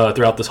year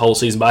throughout this whole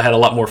season, but I had a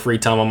lot more free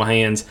time on my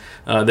hands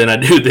than I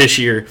do this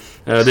year.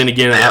 Then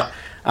again,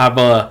 I've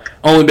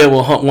only been able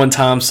to hunt one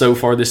time so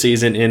far this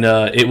season, and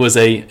it was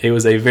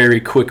a very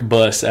quick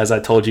bust, as I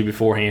told you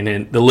beforehand,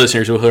 and the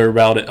listeners will hear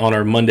about it on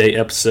our Monday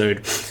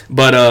episode.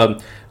 But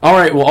all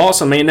right, well,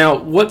 awesome, man. Now,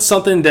 what's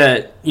something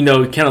that,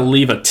 kind of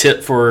leave a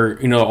tip for,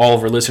 all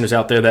of our listeners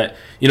out there that,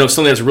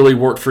 something that's really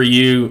worked for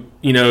you,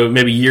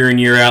 maybe year in,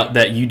 year out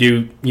that you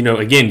do,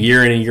 again,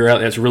 year in and year out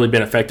that's really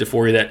been effective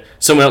for you that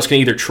someone else can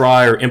either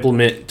try or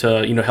implement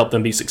to, help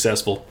them be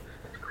successful?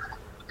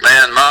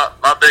 Man,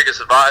 my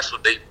biggest advice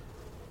would be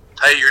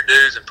pay your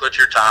dues and put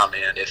your time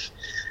in. If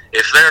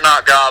they're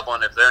not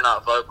gobbling, if they're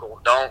not vocal,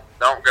 don't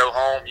go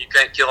home. You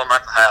can't kill them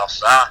at the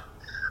house.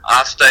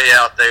 I stay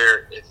out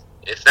there.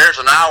 If there's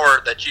an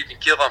hour that you can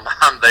kill them,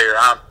 I'm there.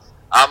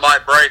 I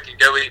might break and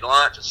go eat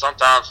lunch, and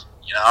sometimes,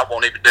 I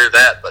won't even do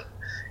that. But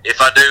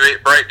if I do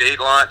break to eat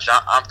lunch,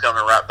 I'm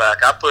coming right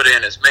back. I put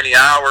in as many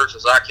hours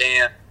as I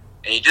can,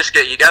 and you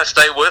got to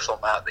stay with them.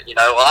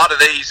 A lot of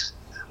these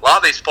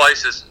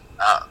places,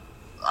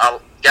 I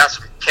got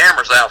some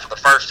cameras out for the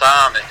first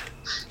time in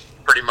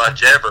pretty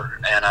much ever,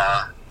 and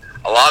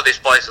a lot of these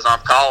places I'm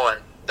calling,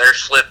 they're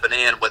slipping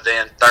in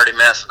within 30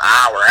 minutes, an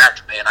hour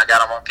after me, and I got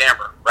them on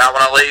camera. Right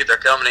when I leave, they're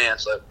coming in.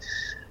 So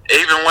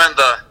even when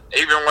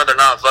they're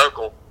not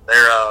vocal,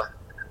 they're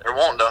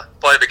wanting to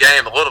play the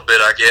game a little bit,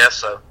 I guess.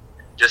 So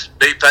just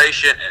be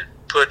patient and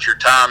put your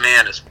time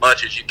in as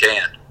much as you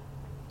can.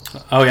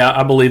 Oh yeah,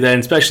 I believe that, and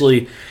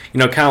especially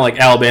kind of like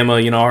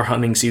Alabama. Our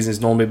hunting season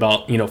is normally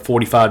about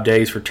 45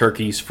 days for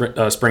turkeys,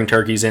 spring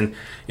turkeys, and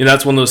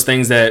that's one of those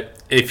things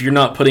that if you're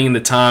not putting in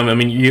the time, I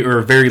mean, you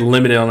are very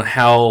limited on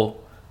how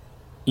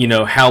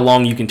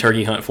long you can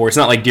turkey hunt for. It's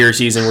not like deer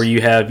season where you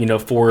have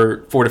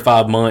 4 to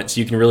 5 months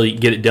you can really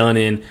get it done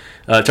in.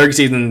 Turkey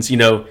season's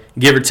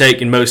give or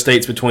take in most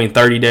states between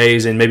 30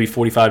 days and maybe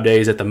 45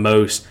 days at the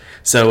most.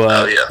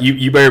 So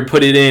you better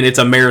put it in. It's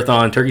a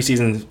marathon. Turkey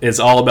season is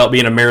all about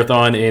being a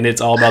marathon, and it's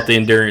all about the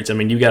endurance. I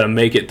mean, you got to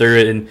make it through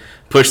it and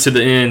push to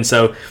the end.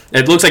 So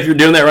it looks like you're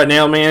doing that right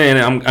now, man,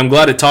 and I'm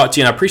glad to talk to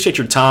you, and I appreciate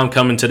your time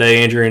coming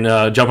today, Andrew,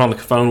 and jumping on the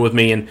phone with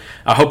me, and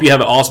I hope you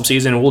have an awesome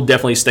season, and we'll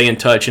definitely stay in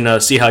touch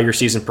and see how your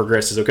season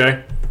progresses,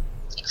 okay?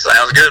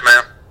 Sounds good,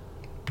 man.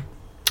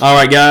 All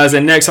right, guys,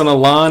 and next on the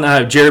line, I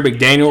have Jared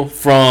McDaniel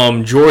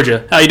from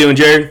Georgia. How you doing,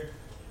 Jared?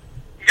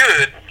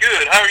 Good.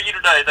 How are you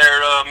today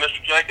there,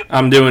 Mr. Jacob?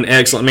 I'm doing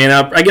excellent, man.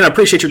 I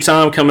appreciate your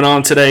time coming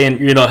on today and,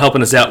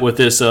 helping us out with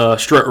this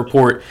Strut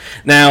report.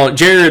 Now,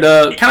 Jared,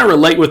 kind of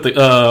relate with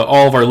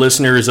all of our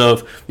listeners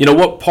of,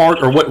 what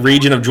part or what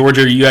region of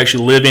Georgia you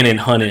actually live in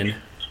and hunt in?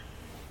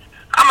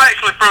 I'm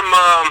actually from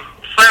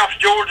South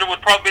Georgia,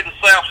 would probably be the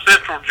South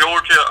Central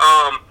Georgia.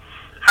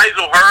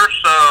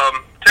 Hazelhurst,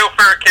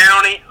 Telfair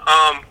County,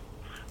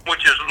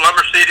 which is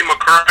Lumber City,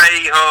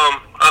 McRae,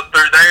 up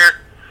through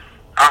there.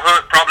 I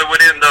hunt probably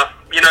within the,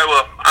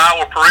 a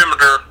hour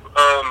perimeter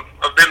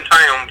of them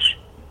towns.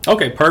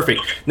 Okay,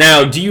 perfect.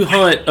 Now, do you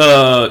hunt,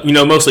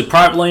 mostly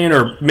private land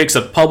or mix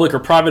of public or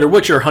private, or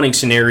what's your hunting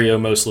scenario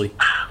mostly?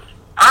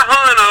 I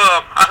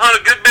hunt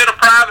a good bit of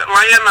private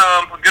land,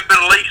 a good bit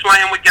of lease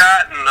land we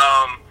got, and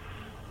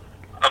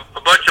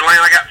a bunch of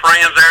land. I got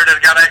friends there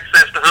that got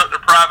access to hunt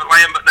their private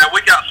land, but now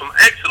we got some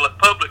excellent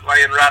public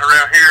land right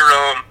around here.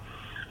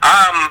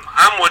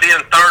 I'm within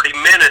 30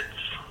 minutes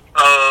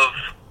of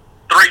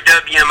 3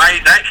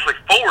 WMAs, actually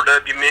 4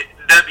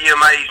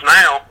 WMAs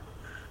now.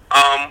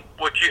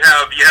 Which you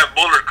have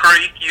Bullard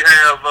Creek, you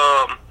have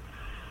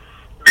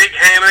Big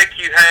Hammock,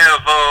 you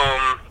have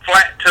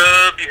Flat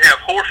Tub, you have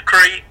Horse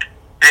Creek,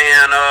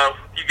 and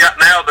you got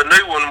now the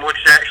new one, which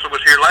actually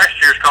was here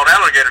last year. It's called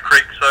Alligator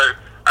Creek, so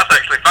that's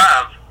actually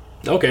 5.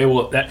 Okay,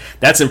 well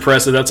that's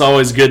impressive. That's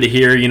always good to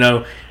hear.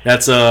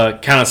 That's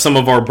kind of some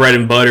of our bread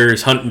and butter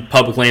is hunting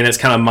public land. That's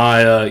kind of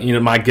my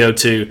my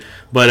go-to.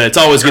 But it's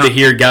always good to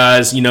hear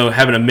guys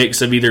having a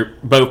mix of either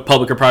both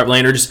public or private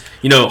land, or just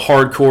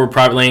hardcore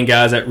private land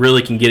guys that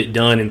really can get it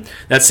done. And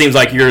that seems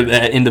like you're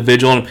that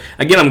individual. And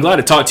again, I'm glad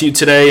to talk to you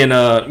today. And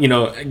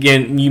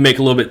again, you make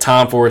a little bit of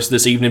time for us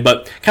this evening,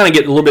 but kind of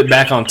get a little bit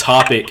back on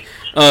topic.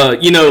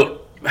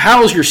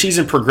 How has your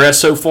season progressed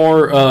so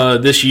far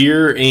this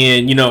year,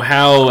 and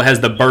how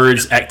has the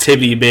birds'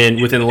 activity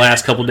been within the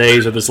last couple of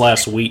days or this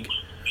last week?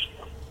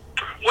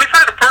 We've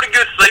had a pretty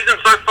good season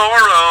so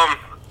far.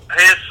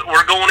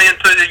 We're going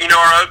into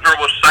our opener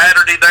was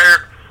Saturday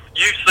there.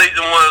 Youth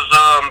season was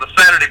the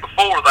Saturday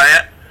before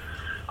that.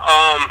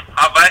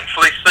 I've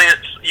actually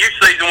since youth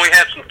season we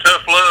had some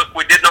tough luck.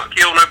 We did not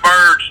kill no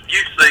birds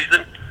youth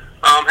season.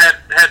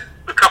 Had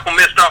a couple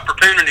missed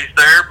opportunities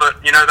there,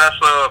 but that's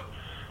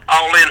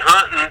all in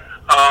hunting.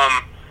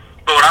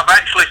 But I've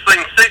actually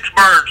seen 6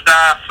 birds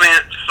die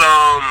since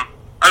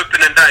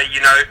opening day.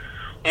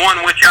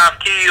 One which I've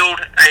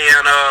killed,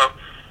 and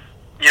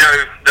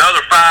the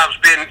other 5's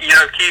been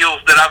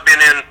kills that I've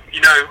been in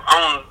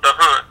on the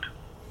hunt.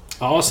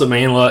 Awesome,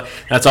 man. Well,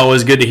 that's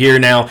always good to hear.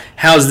 Now,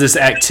 how's this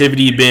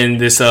activity been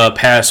this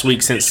past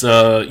week since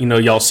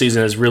y'all's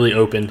season has really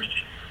opened?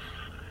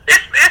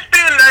 It's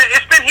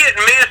been hit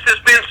and miss.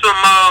 It's been some.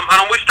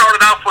 We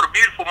started off with a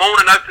beautiful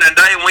morning opening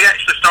day, and we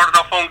actually started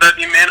off on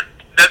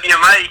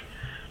WMA.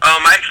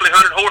 Actually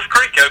hunted Horse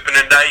Creek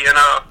opening day, and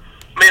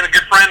me and a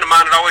good friend of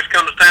mine that always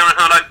comes to town and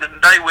hunt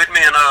opening day with me,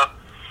 and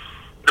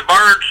the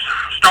birds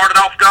started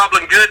off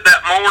gobbling good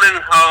that morning.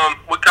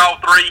 We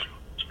called three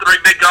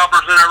big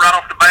gobblers in there right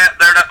off the bat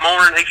there that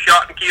morning. He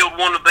shot and killed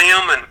one of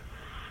them, and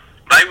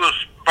they was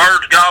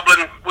birds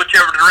gobbling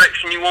whichever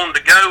direction you wanted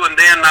to go. And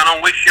then I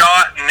know we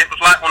shot, and it was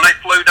like when they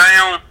flew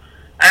down,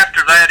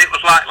 after that it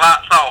was like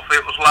lights off.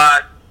 It was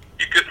like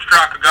you couldn't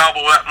strike a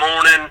gobble that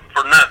morning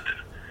for nothing.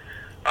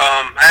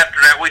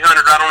 After that we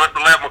hunted right on up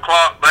to 11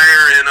 o'clock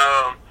there, and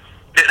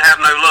didn't have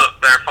no luck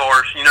there for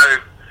us,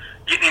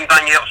 getting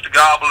anything else to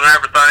gobble and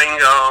everything.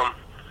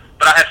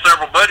 But I had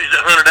several buddies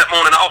that hunted that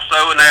morning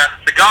also, and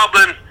the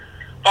gobbling,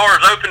 as far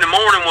as opening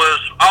morning,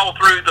 was all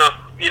through the,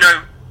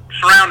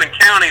 surrounding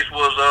counties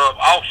was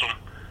awesome.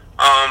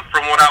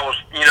 From what I was,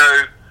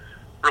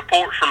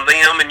 reports from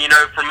them, and,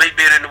 from me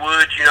being in the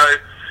woods,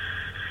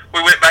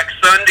 we went back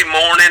Sunday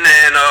morning,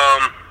 and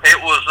it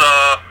was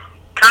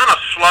kind of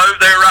slow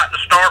there right to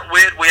start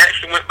with. We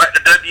actually went back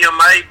to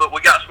WMA, but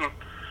we got some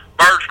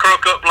birds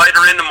crunk up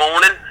later in the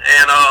morning,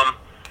 and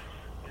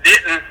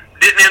didn't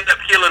end up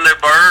killing no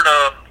bird.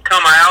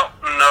 Come out,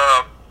 and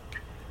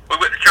we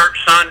went to church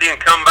Sunday and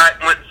come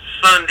back and went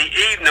Sunday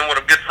evening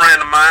with a good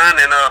friend of mine,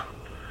 and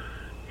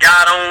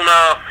got on,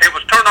 it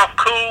was turned off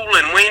cool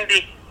and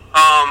windy.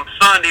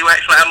 Sunday we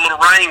actually had a little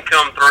rain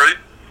come through,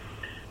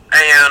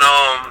 and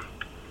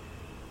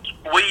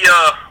we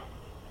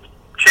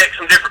checked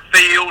some different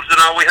fields, and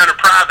we hunted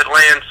private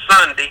land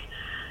Sunday,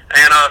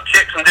 and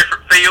checked some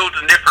different fields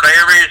and different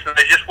areas, and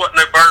there just wasn't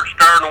no bird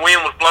stirring. The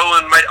wind was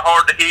blowing, made it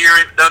hard to hear.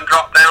 It done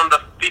dropped down to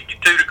 52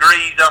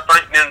 degrees, I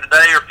think, in the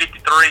day, or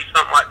 53,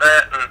 something like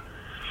that. And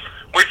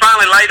we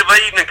finally late of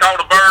evening caught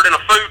a bird in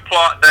a food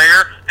plot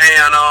there,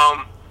 and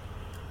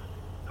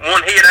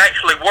one he had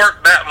actually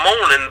worked that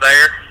morning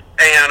there,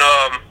 and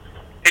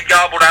he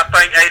gobbled, I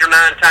think, 8 or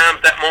 9 times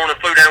that morning,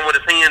 flew down with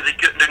his hens. He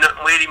couldn't do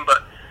nothing with him,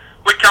 but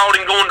we caught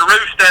him going to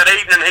roost that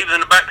evening. He was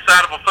in the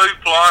backside of a food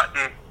plot,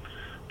 and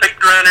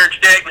peeked around there and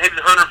stagged, and he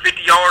was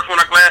 150 yards when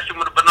I glassed him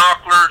with the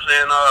binoculars,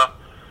 and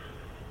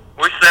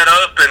we set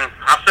up, and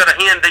I set a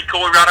hen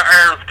decoy right out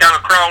there and kind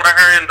of crawled out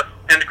there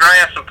in the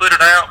grass and put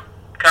it out,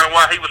 kind of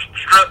while he was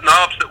strutting the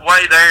opposite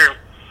way there, and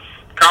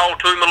called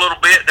to him a little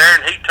bit there,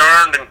 and he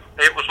turned, and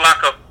it was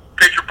like a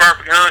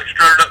picture-perfect hunt.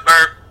 Strutted up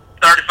there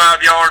 35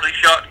 yards, he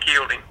shot and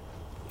killed him.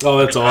 Oh,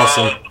 that's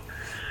awesome.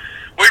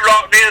 We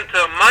rocked into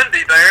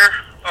Monday there.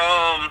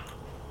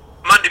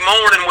 Monday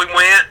morning we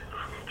went.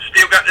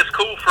 Still got this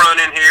cool front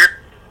in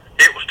here.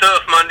 It was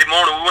tough Monday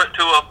morning. We went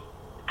to a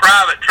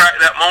private track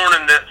that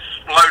morning that's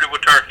loaded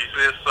with turkeys.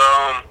 It's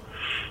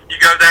you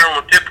go there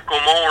on a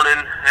typical morning,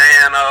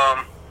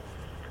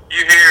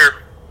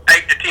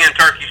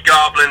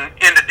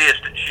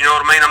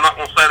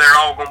 say they're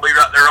all going to be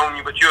right there on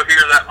you, but you'll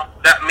hear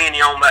that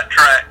many on that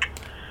track.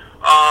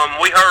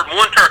 We heard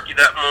one turkey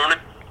that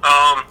morning.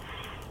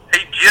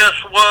 He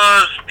just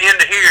was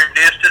into hearing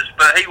distance,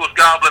 but he was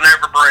gobbling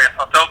every breath.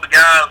 I told the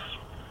guys,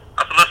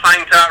 I said, let's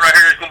hang tight right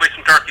here. There's going to be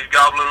some turkeys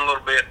gobbling a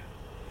little bit.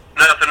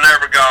 Nothing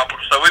ever gobbled.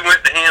 So we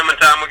went to him, and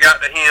time we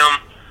got to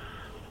him,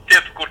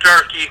 typical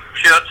turkey,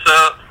 shuts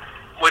up.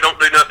 We don't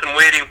do nothing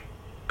with him.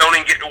 Don't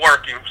even get to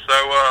work him. So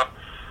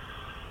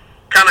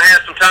kind of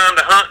had some time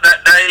to hunt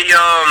that day,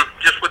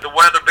 just with the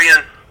weather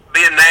being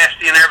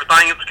nasty and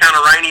everything. It was kind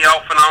of rainy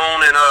off and on,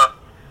 and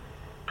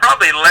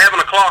probably 11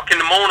 o'clock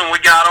in the morning, we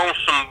got on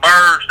some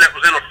birds that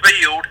was in a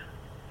field,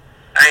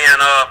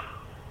 and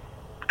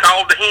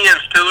called the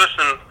hens to us,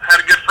 and had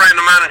a good friend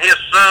of mine and his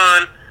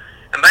son,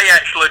 and they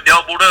actually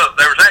doubled up.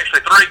 There was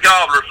actually 3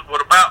 gobblers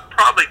with about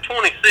probably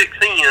 26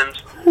 hens,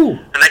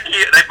 and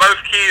they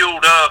both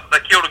killed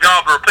a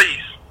gobbler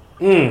apiece.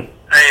 And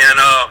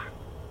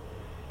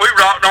we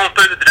rocked on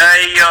through the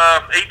day,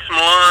 ate some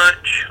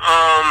lunch,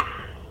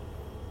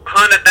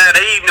 hunted that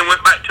evening,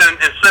 went back to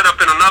and set up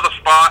in another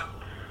spot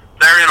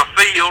there in a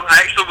field.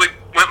 Actually, we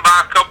went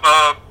by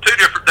two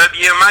different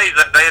WMAs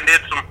that day and did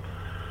some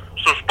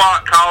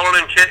spot calling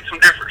and checked some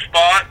different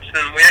spots,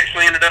 and we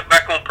actually ended up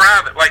back on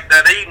private late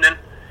that evening,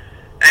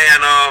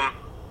 and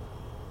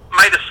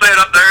made a set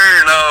up there,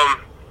 and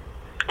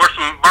where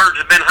some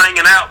birds had been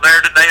hanging out there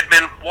that they had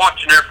been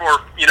watching there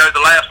for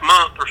the last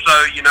month or so,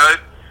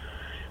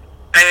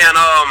 and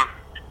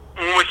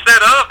when we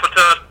set up,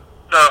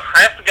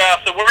 I asked the guy,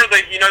 I said, where are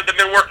they? They've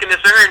been working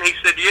this area, and he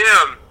said,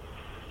 yeah.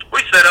 We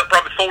set up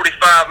probably 45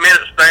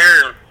 minutes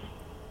there, and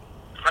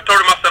I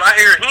told him, I said, I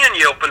hear a hen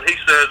yelping. He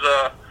says,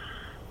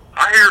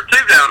 I hear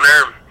 2 down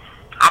there.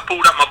 I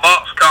pulled out my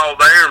box call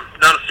there and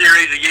done a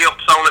series of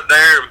yelps on it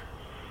there.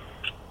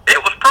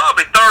 It was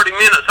probably 30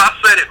 minutes. I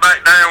set it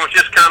back down, was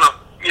just kind of,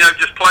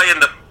 just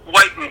playing the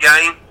waiting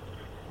game.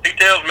 He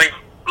tells me,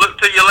 look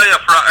to your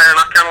left right there,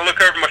 and I kind of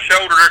look over my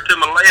shoulder there to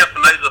my left,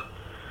 and there's a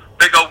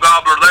big old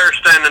gobbler there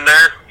standing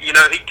there.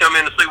 He'd come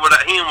in to see where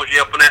that hen was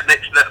yelping at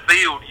next to that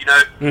field,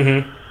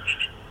 Mm-hmm.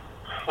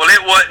 Well,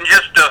 it wasn't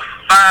just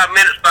 5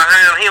 minutes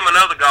behind him,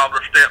 another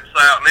gobbler steps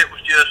out, and it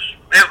was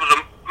a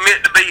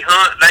meant-to-be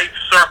hunt. They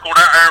circled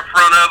out there in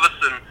front of us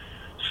and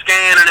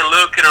scanning and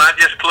looking, and I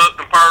just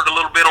clucked and purred a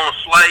little bit on a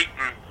slate,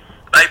 and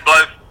they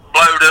blowed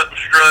up and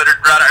strutted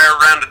right there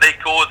around the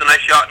decoys, and they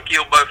shot and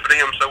killed both of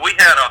them. So we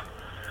had a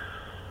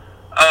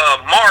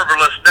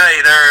marvelous day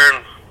there,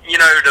 and,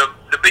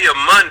 to be a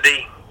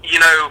Monday,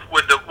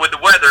 with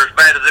the weather as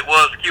bad as it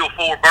was, to kill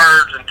 4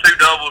 birds and 2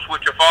 doubles,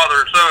 which a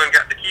father and son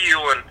got to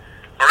kill, and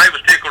they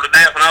was tickled to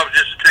death, and I was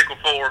just tickled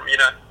for them,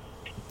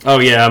 Oh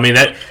yeah, I mean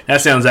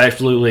that sounds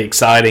absolutely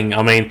exciting.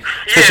 I mean,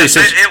 yes, it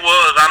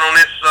was. I know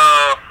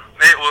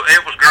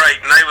it was great,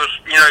 and they was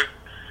there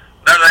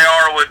they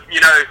are with 2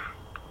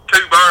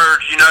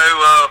 birds,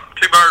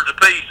 2 birds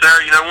apiece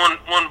there.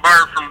 One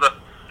bird from the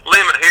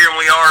limit here, and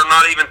we are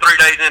not even 3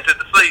 days into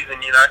the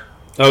season,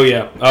 Oh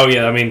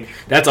yeah. I mean,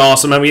 that's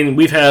awesome. I mean,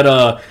 we've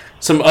had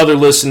some other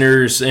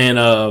listeners and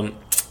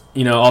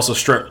also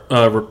Strut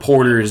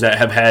reporters that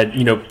have had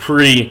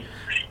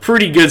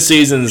pretty good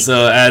seasons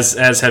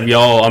as have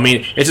y'all. I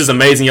mean, it's just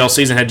amazing. Y'all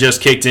season had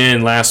just kicked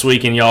in last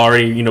week, and y'all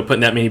already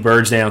putting that many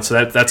birds down.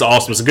 So that's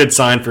awesome. It's a good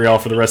sign for y'all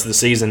for the rest of the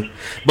season.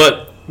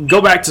 But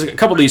go back to a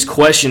couple of these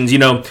questions. We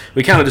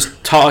kind of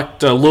just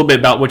talked a little bit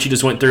about what you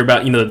just went through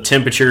about the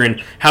temperature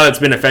and how that's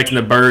been affecting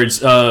the birds.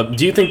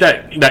 Do you think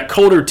that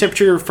colder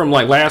temperature from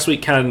like last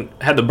week kind of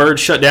had the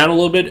birds shut down a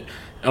little bit,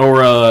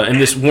 or in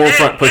this warm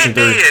front pushing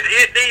through? It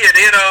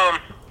did.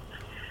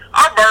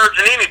 Our birds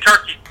and any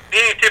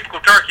typical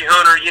turkey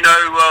hunter, he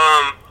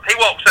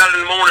walks out in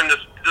the morning,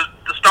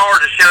 the stars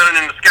are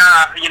shining in the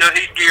sky,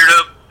 he's geared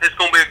up, it's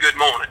going to be a good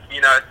morning,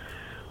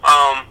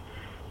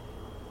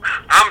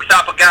 I'm the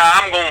type of guy,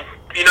 I'm going,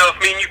 if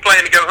me and you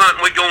plan to go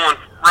hunting, we going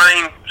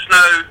rain,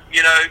 snow,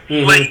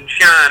 sleet,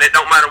 shine, it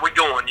don't matter, we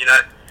going,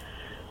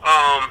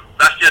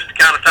 that's just the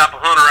kind of type of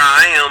hunter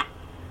I am.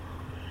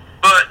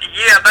 But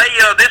yeah,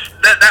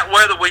 that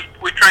weather we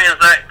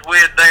transact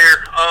with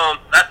there,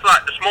 that's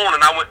like this morning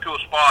I went to a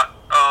spot,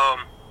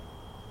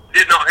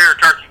 did not hear a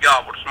turkey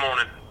gobble this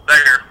morning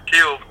there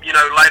till,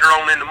 later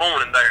on in the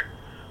morning there.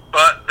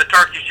 But the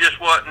turkeys just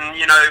wasn't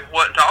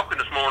talking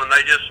this morning.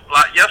 They just,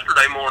 like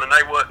yesterday morning,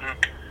 they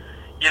wasn't,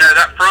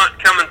 that front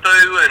coming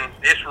through, and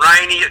it's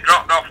rainy, it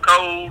dropped off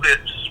cold,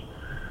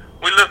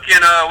 we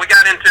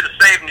got into the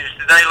 70s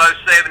today, low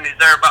 70s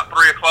there about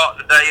 3 o'clock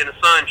today in the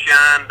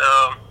sunshine,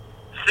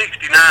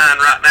 69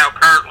 right now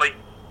currently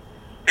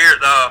here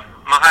at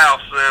my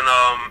house,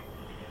 and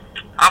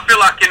I feel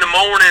like in the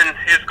morning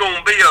it's going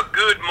to be a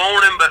good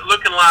morning, but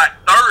looking like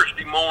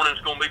Thursday morning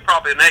is going to be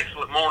probably an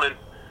excellent morning.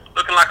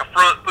 Looking like a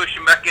front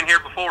pushing back in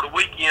here before the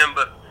weekend,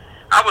 but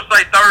I would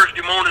say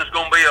Thursday morning is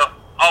going to be a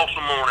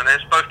awesome morning.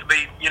 It's supposed to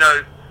be,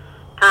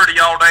 pretty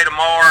all day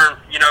tomorrow,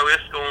 and,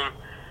 it's going,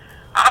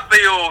 I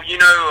feel,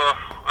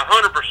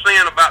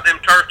 100% about them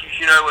turkeys,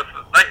 if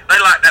they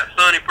like that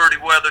sunny,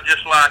 pretty weather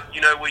just like,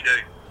 we do.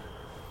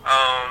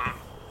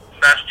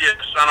 that's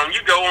just,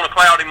 you go on a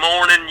cloudy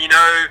morning,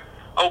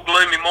 old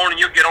gloomy morning,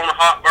 you'll get on a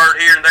hot bird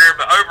here and there,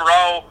 but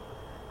overall,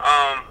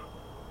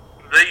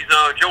 these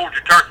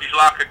Georgia turkeys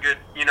like a good,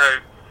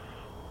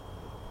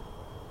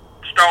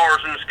 stars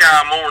in the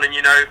sky morning,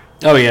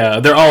 Oh yeah,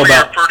 they're all clear,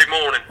 about pretty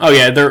morning. Oh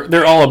yeah,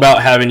 they're all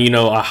about having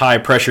a high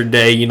pressure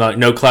day, like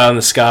no cloud in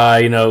the sky,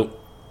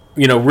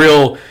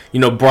 real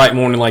bright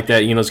morning like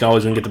that. It's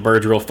always gonna get the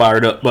birds real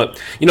fired up. But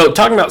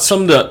talking about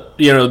some of the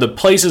the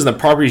places and the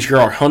properties you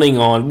are hunting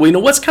on,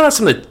 what's kind of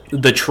some of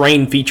the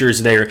terrain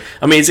features there?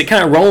 I mean, is it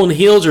kind of rolling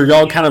hills, or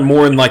y'all kind of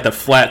more in like the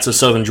flats of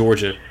southern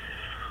Georgia?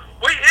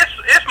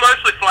 It's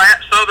mostly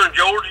flat, southern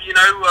Georgia.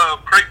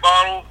 Creek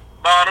bottoms,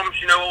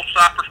 old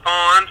cypress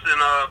ponds,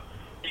 and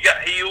you got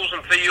hills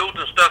and fields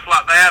and stuff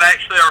like that.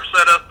 Actually, our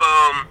setup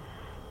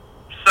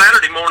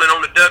Saturday morning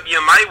on the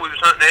WMA, we was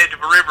hunting the edge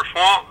of a river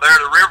swamp there.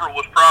 The river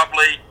was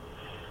probably,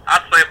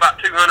 I'd say, about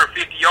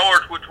 250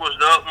 yards, which was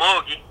the Up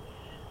Muggy.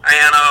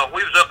 And we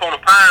was up on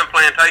a pine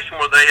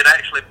plantation where they had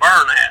actually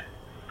burned at.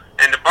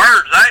 And the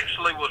birds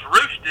actually was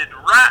roosted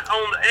right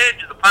on the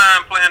edge of the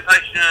pine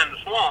plantation in the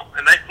swamp.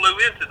 And they flew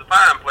into the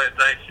pine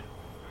plantation,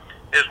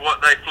 is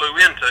what they flew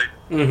into.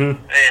 Mm-hmm.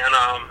 And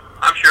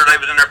I'm sure they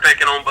was in there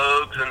picking on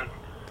bugs and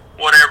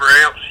whatever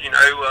else,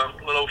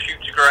 little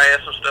shoots of grass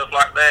and stuff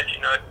like that,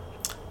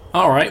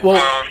 All right.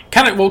 Well,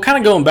 kind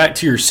of going back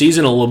to your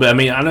season a little bit. I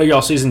mean, I know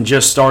y'all season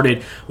just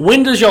started.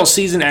 When does y'all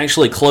season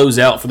actually close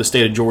out for the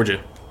state of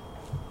Georgia?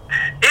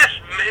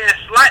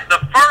 It's like the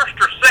first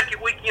or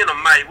second weekend of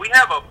May. We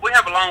have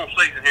a long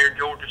season here in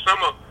Georgia.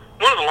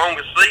 One of the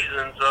longest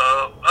seasons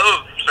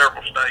of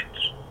several states.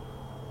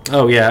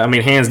 Oh yeah, I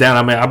mean, hands down.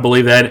 I mean, I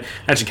believe that.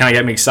 Actually, kind of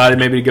got me excited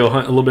maybe to go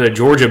hunt a little bit of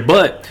Georgia.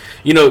 But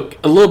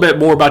a little bit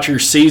more about your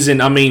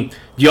season. I mean,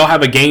 do y'all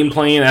have a game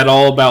plan at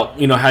all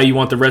about how you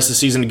want the rest of the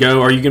season to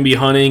go? Are you going to be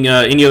hunting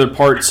any other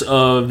parts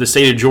of the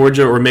state of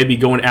Georgia, or maybe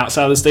going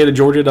outside of the state of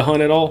Georgia to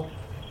hunt at all?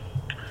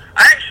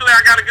 Actually,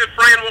 I got a good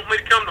friend wanting me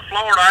to come to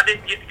Florida. I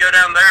didn't get to go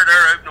down there.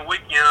 They're opening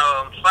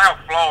weekend, South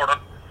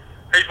Florida.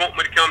 He's wanting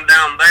me to come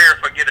down there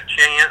if I get a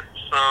chance.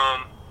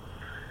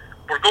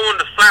 We're going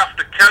to South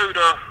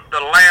Dakota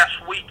the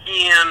last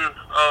weekend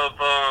of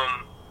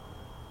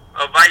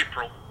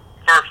April,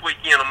 first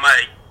weekend of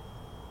May,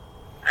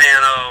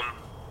 and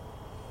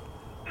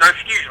no,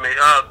 excuse me,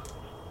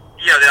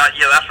 yeah,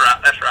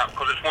 that's right,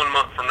 because it's 1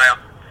 month from now.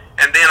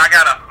 And then I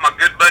got my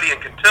good buddy in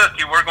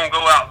Kentucky. We're gonna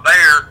go out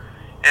there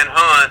and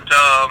hunt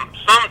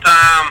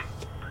sometime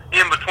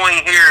in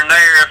between here and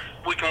there.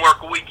 If we can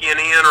work a weekend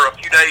in or a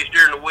few days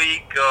during the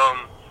week,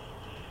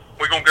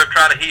 we're going to go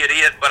try to hit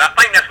it. But I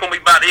think that's going to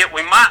be about it.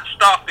 We might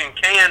stop in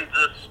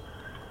Kansas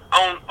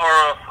on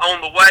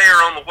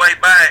the way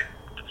back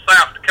to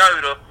South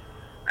Dakota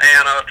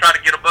and try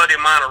to get a buddy of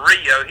mine a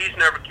Rio. He's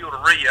never killed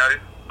a Rio.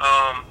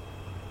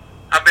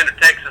 I've been to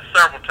Texas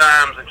several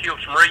times and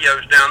killed some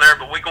Rios down there,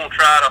 but we're going to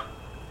try to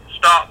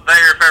stop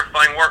there if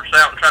everything works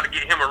out and try to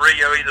get him a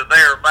Rio either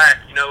there or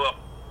back,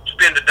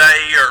 spend a day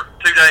or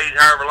 2 days,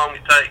 however long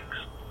it takes.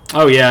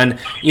 Oh, yeah, and,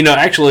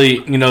 actually,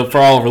 for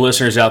all of our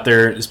listeners out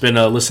there that's been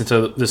listening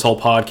to this whole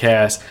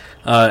podcast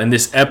and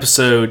this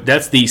episode,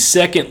 that's the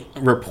second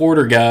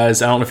reporter,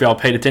 guys. I don't know if y'all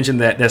paid attention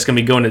to that. That's going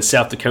to be going to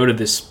South Dakota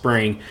this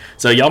spring.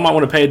 So y'all might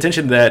want to pay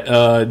attention to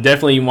that.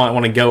 Definitely you might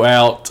want to go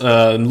out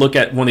and look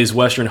at one of these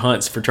western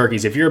hunts for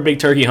turkeys. If you're a big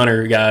turkey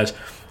hunter, guys,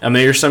 I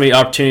mean, there's so many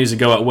opportunities to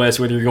go out west,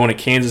 whether you're going to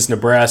Kansas,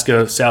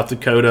 Nebraska, South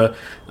Dakota,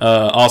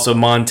 also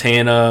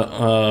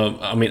Montana,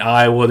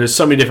 Iowa. There's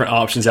so many different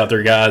options out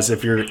there, guys.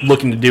 If you're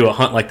looking to do a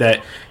hunt like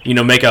that,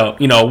 make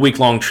a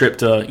week-long trip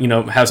to,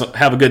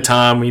 have a good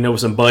time,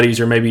 with some buddies,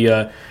 or maybe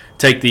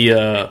take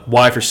the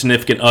wife or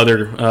significant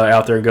other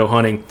out there and go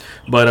hunting.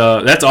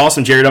 But that's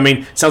awesome, Jared. I mean,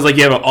 it sounds like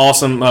you have an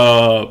awesome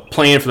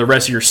plan for the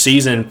rest of your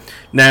season.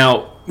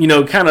 Now,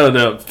 kind of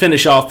to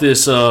finish off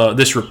this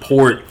this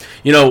report,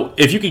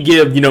 if you could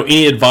give,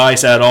 any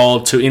advice at all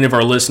to any of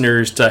our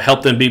listeners to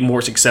help them be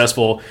more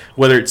successful,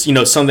 whether it's,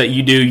 something that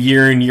you do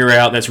year in, year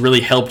out that's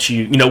really helped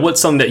you, what's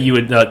something that you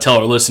would tell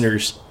our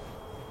listeners?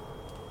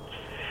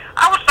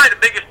 I would say the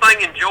biggest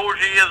thing in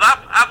Georgia is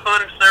I've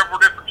hunted several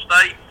different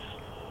states,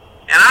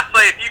 and I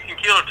say if you can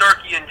kill a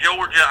turkey in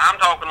Georgia, I'm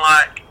talking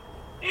like,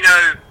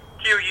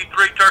 kill you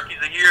 3 turkeys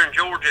a year in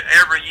Georgia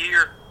every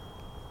year,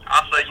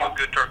 I'll say you're a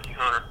good turkey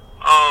hunter.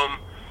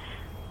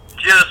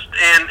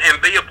 And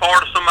be a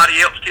part of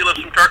somebody else killing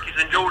some turkeys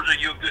in Georgia,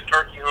 you're a good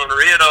turkey hunter.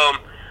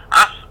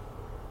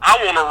 I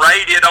want to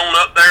rate it on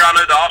up there. I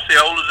know the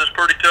Osceolas is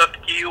pretty tough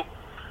to kill,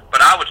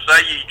 but I would say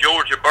you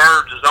Georgia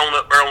birds is on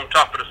up there on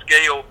top of the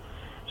scale.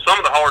 Some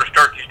of the hardest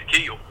turkeys to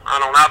kill.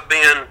 I've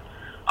been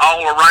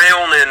all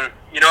around, and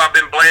I've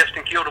been blessed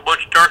and killed a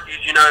bunch of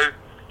turkeys,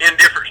 in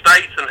different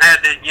states, and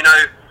had to,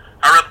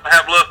 I'd rather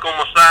have luck on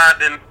my side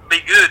than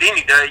be good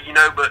any day,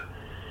 but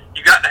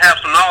you got to have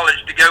some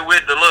knowledge to go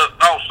with the luck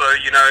also,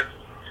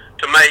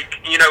 to make,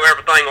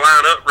 everything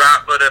line up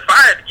right. But if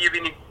I had to give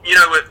any,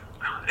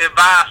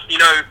 advice,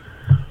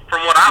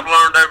 from what I've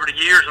learned over the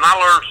years, and I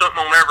learned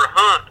something on every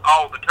hunt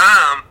all the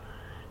time,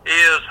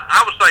 is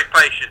I would say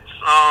patience,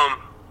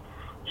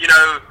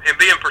 and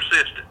being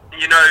persistent.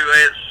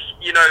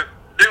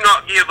 do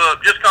not give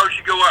up. Just because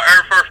you go out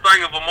there first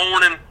thing of a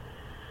morning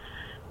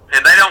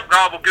and they don't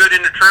gobble good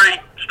in the tree,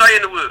 stay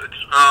in the woods.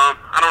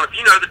 I don't know if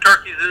you know the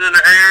turkeys is in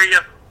the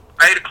area,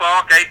 8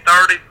 o'clock,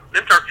 8:30.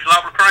 Them turkeys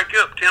liable to crank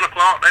up. 10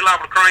 o'clock, they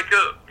liable to crank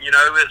up.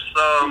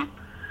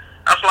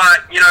 That's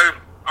like,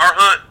 our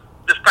hunt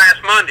this past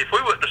Monday. If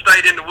we wouldn't have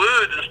stayed in the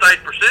woods and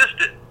stayed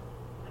persistent,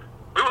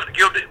 we wouldn't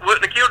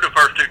have killed the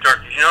first 2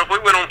 turkeys. If we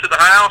went on to the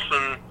house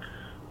and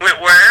went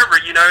wherever,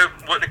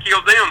 wouldn't have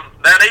killed them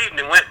that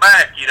evening, went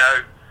back,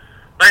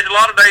 There's a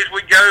lot of days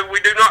we go,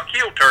 we do not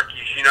kill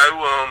turkeys,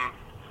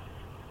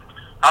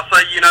 I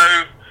say,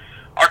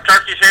 our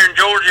turkeys here in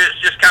Georgia,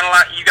 it's just kind of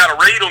like you got to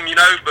read them,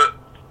 but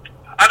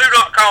I do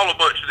not call a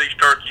bunch of these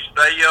turkeys.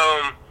 They,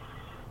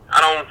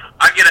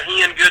 I get a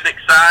hen good and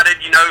excited,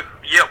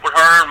 yelp with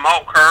her and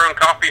mock her and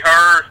copy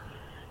her,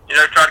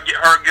 try to get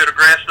her good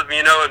aggressive,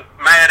 and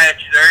mad at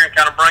you there and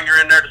kind of bring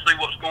her in there to see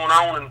what's going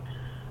on. And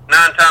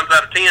 9 times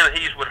out of 10,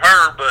 he's with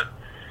her. But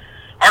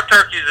our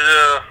turkeys,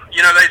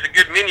 there's a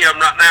good many of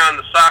them right now in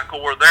the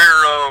cycle where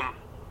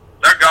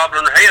they're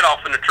gobbling their head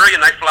off in the tree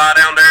and they fly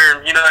down there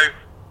and,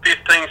 15,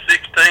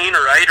 16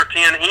 or 8 or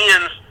 10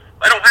 hens,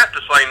 they don't have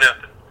to say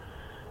nothing.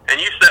 And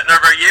you sitting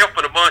there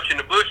yelping a bunch in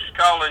the bushes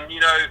calling,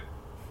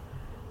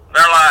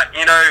 they're like,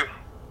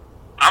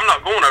 I'm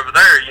not going over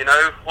there,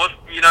 why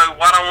do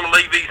I want to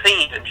leave these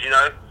hens,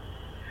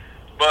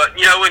 But,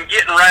 in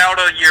getting riled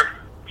of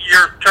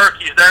your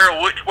turkeys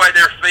there, which way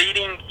they're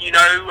feeding,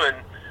 and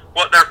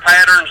what their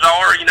patterns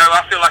are,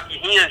 I feel like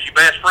your hen's your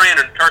best friend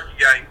in the turkey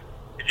game.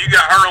 If you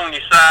got her on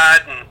your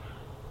side and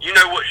you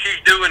know what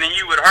she's doing and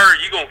you with her,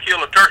 you're going to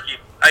kill a turkey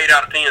 8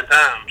 out of 10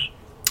 times.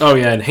 Oh,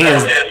 yeah, and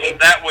hens.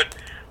 That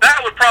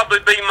would probably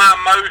be my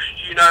most,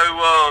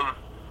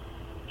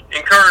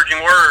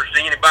 encouraging words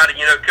to anybody,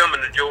 coming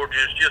to Georgia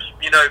is just,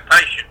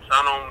 patience.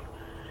 I don't,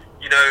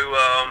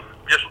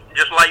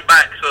 just lay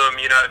back some,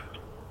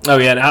 Oh,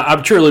 yeah, and I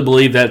truly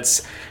believe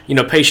that's,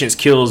 patience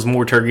kills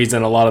more turkeys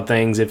than a lot of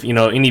things. If,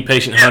 any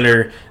patient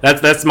hunter,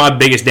 that's my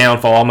biggest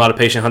downfall. I'm not a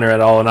patient hunter at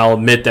all, and I'll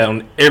admit that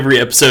on every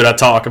episode I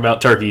talk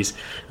about turkeys.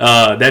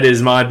 That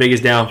is my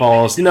biggest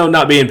downfall is,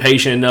 not being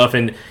patient enough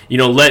and,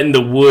 letting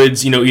the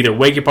woods, either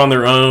wake up on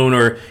their own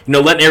or,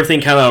 letting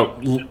everything kind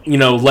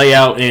of, lay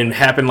out and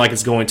happen like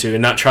it's going to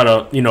and not try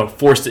to,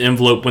 force the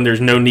envelope when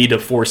there's no need to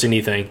force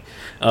anything.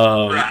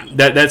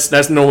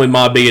 That's normally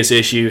my biggest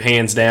issue,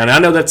 hands down. And I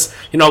know that's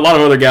a lot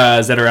of other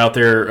guys that are out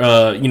there,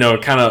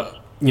 kind of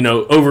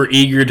over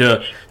eager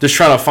to just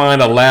try to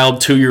find a loud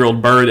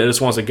 2-year-old bird that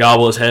just wants to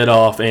gobble his head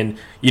off, and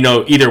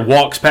either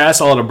walks past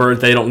a lot of birds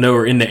they don't know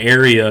are in the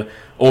area,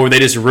 or they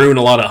just ruin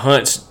a lot of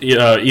hunts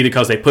either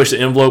because they push the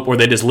envelope or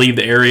they just leave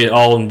the area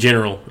all in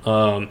general.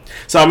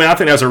 So I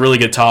think that's a really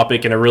good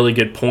topic and a really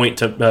good point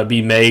to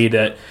be made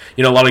that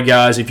a lot of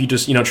guys, if you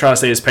just try to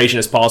stay as patient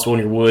as possible in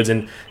your woods,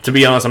 and to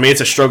be honest,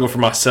 it's a struggle for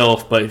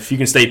myself, but if you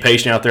can stay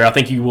patient out there, I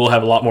think you will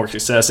have a lot more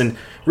success and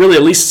really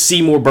at least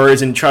see more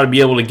birds and try to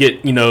be able to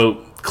get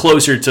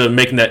closer to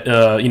making that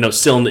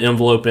sealing the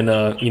envelope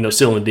and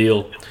sealing the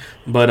deal.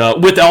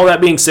 But with all that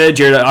being said,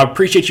 Jared, I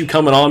appreciate you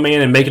coming on,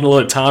 man, and making a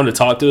little time to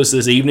talk to us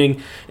this evening.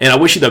 And I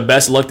wish you the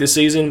best of luck this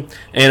season.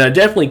 And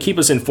definitely keep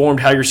us informed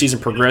how your season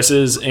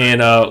progresses,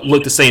 and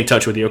look to stay in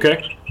touch with you,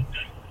 okay?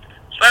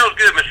 Sounds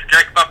good, Mr.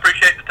 Jacob. I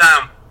appreciate the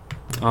time.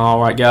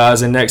 All right,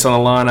 guys. And next on the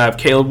line, I have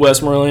Caleb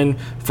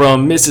Westmoreland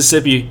from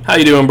Mississippi. How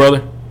you doing,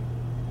 brother?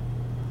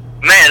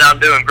 Man, I'm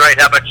doing great.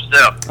 How about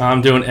yourself?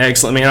 I'm doing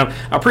excellent, man.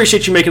 I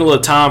appreciate you making a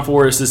little time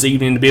for us this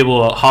evening to be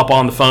able to hop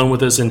on the phone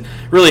with us and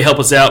really help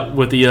us out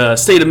with the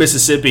state of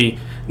Mississippi.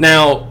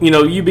 Now,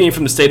 you being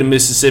from the state of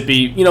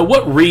Mississippi,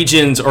 what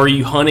regions are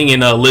you hunting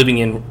and living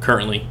in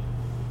currently?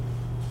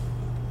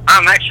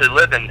 I'm actually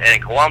living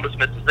in Columbus,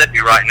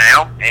 Mississippi right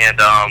now, and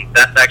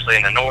that's actually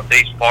in the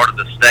northeast part of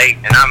the state,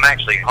 and I'm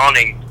actually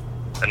hunting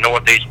the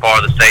northeast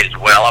part of the state as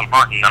well. I'm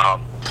hunting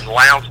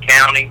Lowndes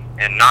County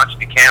and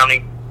Noxubee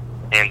County.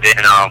 And then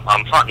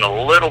I'm hunting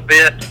a little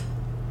bit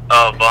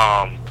of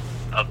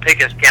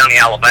Pickens County,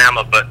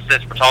 Alabama. But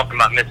since we're talking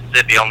about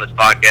Mississippi on this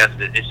podcast,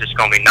 it's just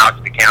going to be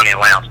Noxubee County and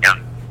Lowndes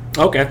County.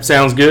 Okay,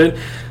 sounds good.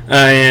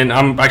 And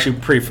I'm actually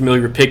pretty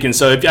familiar with Pickens.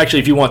 So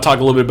if you want to talk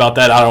a little bit about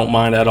that, I don't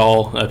mind at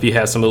all if you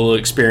have some little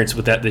experience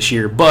with that this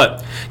year.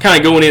 But kind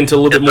of going into a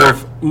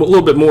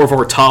little bit more of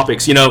our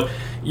topics,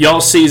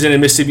 y'all's season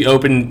in Mississippi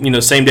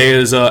opened, same day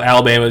as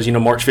Alabama's,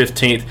 March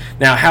 15th.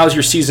 Now, how's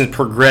your season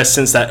progressed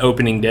since that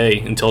opening day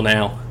until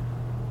now?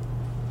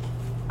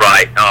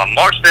 Right.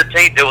 March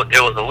 15th,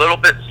 it was a little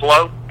bit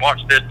slow,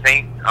 March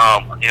 15th.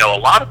 A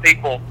lot of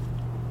people,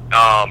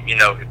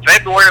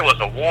 February was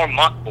a warm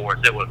month for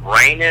us. It was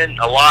raining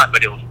a lot,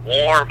 but it was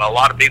warm. A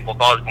lot of people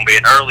thought it was going to be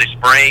an early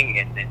spring,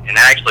 and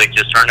actually it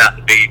just turned out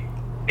to be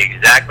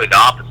exactly the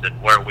opposite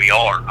where we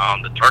are.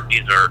 The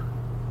turkeys are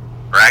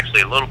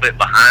actually a little bit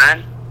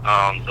behind.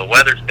 The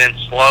weather's been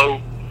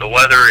slow. The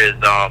weather is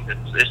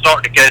it's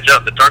starting to catch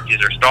up. The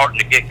turkeys are starting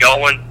to get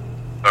going,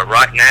 but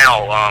right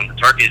now the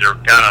turkeys are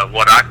kind of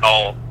what I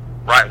call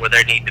right where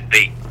they need to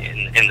be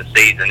in the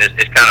season.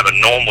 It's kind of a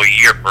normal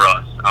year for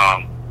us.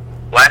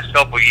 last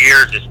couple of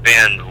years it's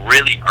been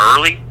really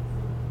early.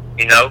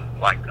 You know,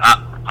 like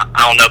I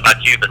don't know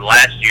about you, but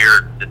last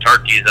year the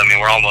turkeys, I mean,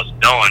 we're almost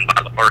done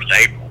by the 1st of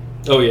April.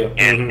 Oh yeah.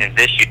 And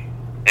this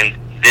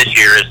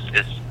year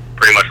is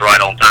pretty much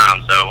right on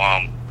time. So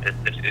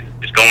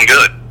it's going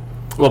good.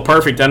 Well,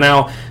 perfect. And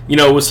now, you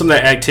know, with some of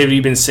that activity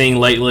you've been seeing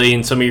lately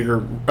and some of your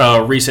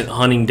recent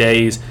hunting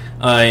days,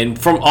 and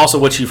from also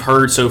what you've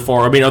heard so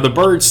far, I mean, are the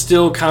birds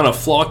still kind of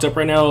flocked up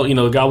right now? You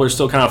know, the gobblers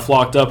still kind of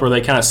flocked up, or are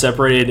they kind of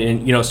separated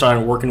and, you know,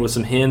 starting working with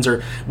some hens?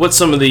 Or what's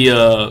some of the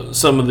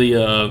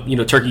you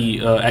know,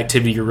 turkey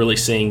activity you're really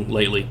seeing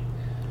lately?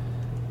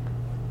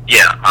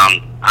 Yeah,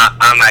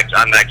 I'm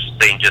actually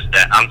seeing just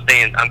that. I'm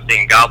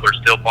seeing gobblers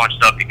still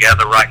bunched up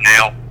together right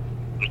now.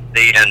 I'm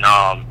seeing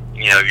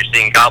you know, you're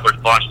seeing gobblers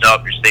bunched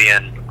up. You're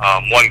seeing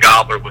one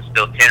gobbler with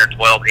still 10 or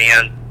 12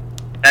 hens.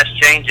 That's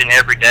changing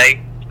every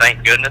day,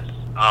 thank goodness.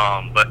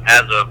 But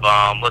as of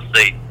let's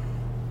see,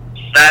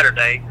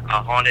 Saturday,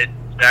 I hunted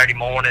Saturday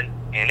morning,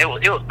 and it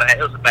was bad.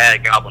 It was a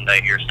bad gobbling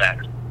day here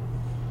Saturday.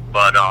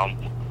 But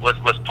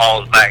let's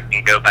pause back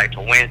and go back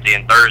to Wednesday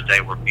and Thursday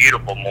were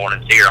beautiful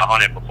mornings here. I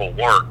hunted before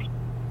work.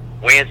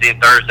 Wednesday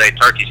and Thursday,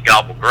 turkeys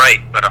gobbled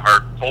great, but I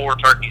heard 4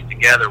 turkeys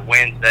together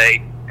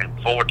Wednesday and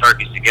 4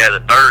 turkeys together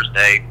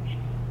Thursday,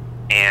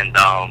 and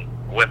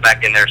went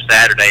back in there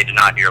Saturday to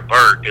not hear a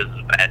bird because it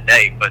was a bad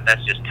day. But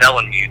that's just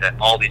telling you that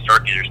all these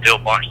turkeys are still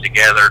bunched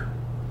together.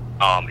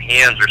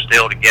 Hens are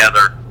still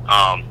together.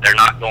 They're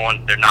not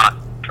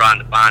trying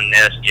to find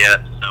nests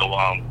yet. So,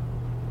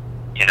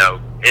 you know,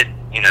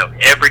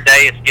 every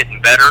day it's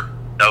getting better.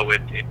 So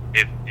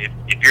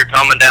if you're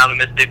coming down to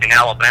Mississippi and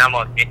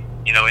Alabama,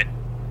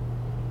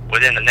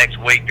 within the next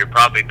week, you're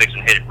probably fixing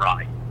to hit it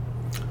right.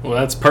 Well,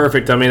 that's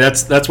perfect. I mean,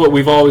 that's what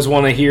we've always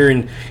wanted to hear,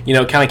 and, you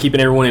know, kind of keeping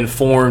everyone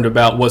informed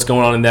about what's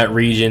going on in that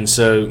region.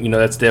 So, you know,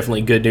 that's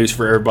definitely good news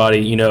for everybody,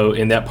 you know,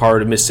 in that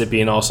part of Mississippi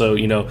and also,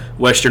 you know,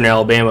 western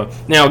Alabama.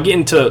 Now,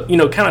 getting to, you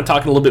know, kind of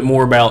talking a little bit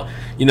more about,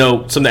 you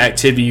know, some of the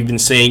activity you've been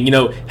seeing. You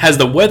know, has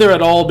the weather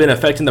at all been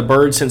affecting the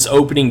birds since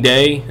opening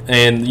day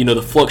and, you know,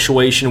 the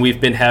fluctuation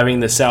we've been having in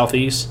the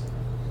southeast?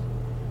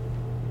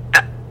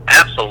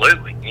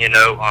 Absolutely. You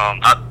know,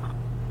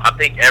 I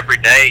think every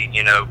day,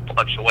 you know,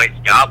 fluctuates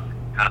gobbling.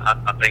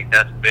 I think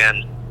that's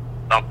been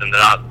something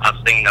that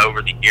I've seen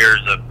over the years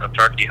of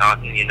turkey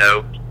hunting. You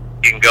know,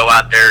 you can go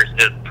out there.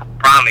 As a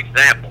prime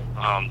example,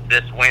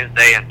 this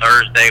Wednesday and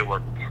Thursday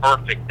were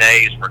perfect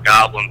days for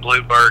gobbling,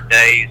 bluebird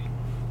days,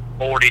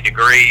 40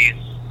 degrees.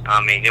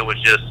 I mean, it was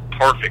just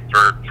perfect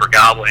for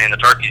gobbling, and the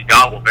turkeys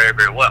gobbled very,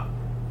 very well.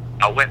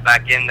 I went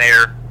back in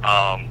there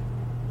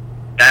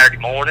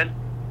Saturday morning,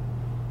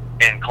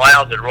 and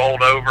clouds had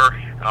rolled over.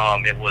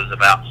 It was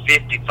about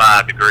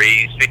 55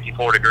 degrees,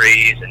 54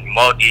 degrees, and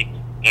muggy,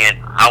 and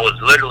I was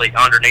literally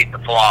underneath the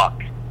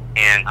flock,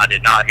 and I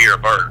did not hear a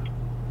bird.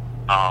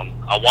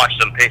 I watched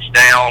them pitch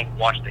down,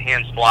 watched the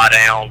hens fly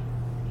down.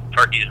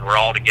 Turkeys were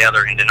all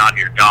together and did not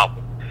hear a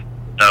gobble.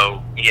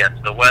 So, yes,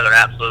 the weather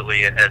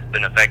absolutely has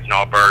been affecting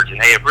our birds, and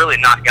they have really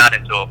not got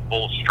into a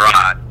full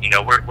stride. You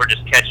know, we're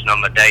just catching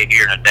them a day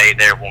here and a day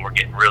there when we're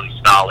getting really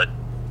solid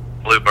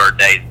bluebird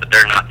days, but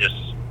they're not just,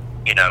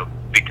 you know,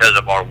 because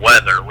of our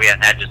weather. We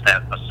haven't had just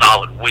that a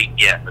solid week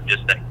yet, but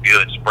just that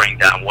good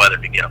springtime weather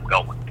to get them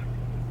going.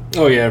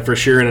 Oh, yeah, for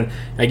sure. And,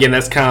 again,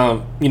 that's kind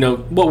of, you know,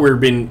 what we've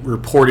been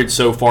reported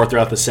so far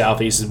throughout the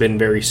Southeast has been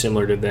very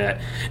similar to that.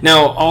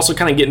 Now, also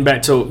kind of getting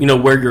back to, you know,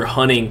 where you're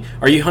hunting.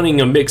 Are you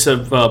hunting a mix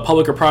of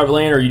public or private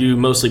land, or you do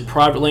mostly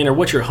private land, or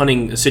what's your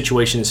hunting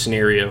situation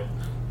scenario?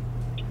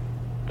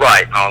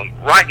 Right.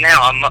 Right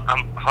now, I'm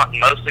hunting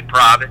mostly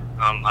private.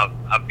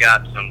 I've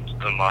got some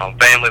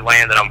family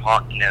land that I'm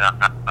hunting, and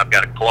I've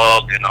got a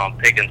club in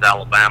Pickens,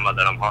 Alabama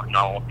that I'm hunting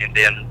on, and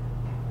then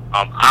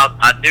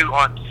I do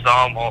hunt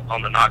some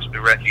on the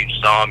Knoxville Refuge,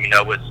 some, you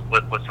know, with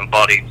some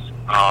buddies,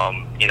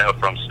 you know,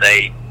 from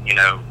state, you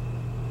know,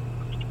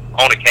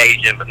 on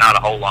occasion, but not a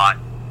whole lot.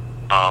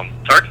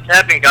 Turkeys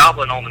have been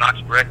gobbling on the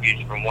Knoxville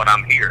Refuge from what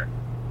I'm hearing.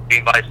 If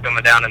anybody's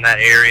coming down in that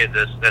area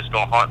that's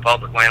going to hunt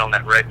public land on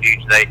that refuge,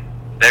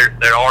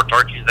 there are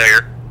turkeys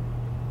there.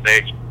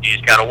 You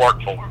just got to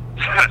work for them.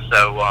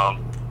 So,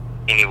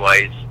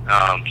 anyways,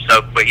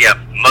 but yeah,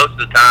 most of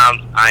the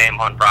times I am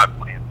hunting private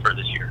land for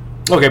this year.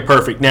 Okay,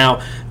 perfect.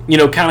 Now, you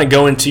know, kind of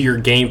going to your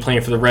game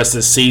plan for the rest of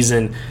the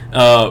season.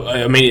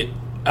 I mean,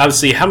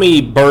 obviously, how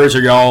many birds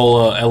are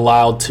y'all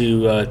allowed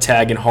to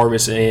tag and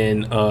harvest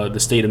in the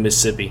state of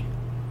Mississippi?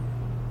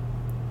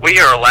 We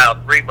are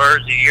allowed 3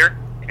 birds a year,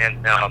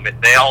 and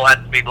they all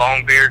have to be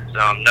longbeards,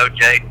 no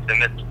jakes in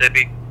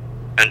Mississippi,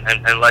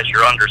 unless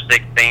you're under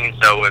 16.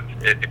 So if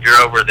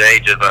you're over the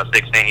age of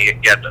 16,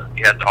 you have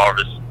to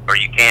harvest, or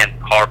you can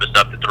harvest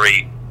up to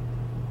 3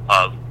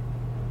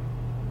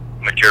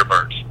 mature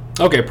birds.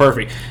 Okay,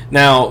 perfect.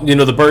 Now, you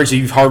know, the birds that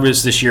you've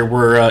harvested this year,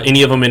 were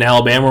any of them in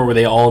Alabama, or were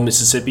they all in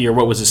Mississippi, or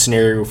what was the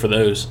scenario for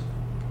those?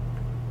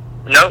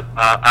 No,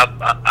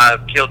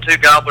 I've killed 2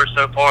 gobblers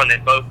so far, and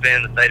they've both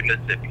been in the state of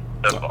Mississippi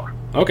so far.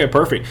 Okay,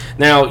 perfect.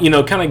 Now,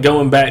 kind of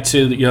going back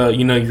to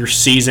your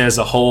season as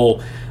a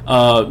whole,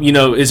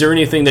 is there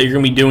anything that you're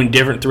going to be doing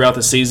different throughout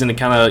the season to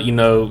kind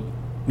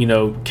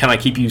of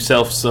keep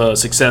yourself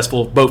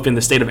successful both in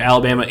the state of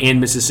Alabama and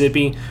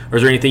Mississippi, or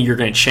is there anything you're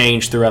going to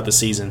change throughout the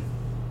season?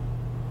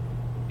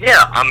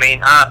 Yeah, I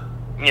mean,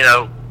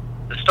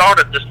 the start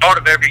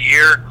of every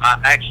year, I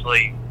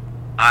actually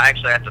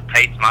have to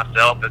pace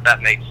myself, if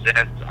that makes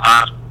sense.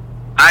 I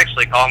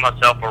actually call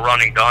myself a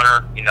running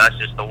gunner. That's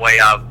just the way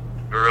I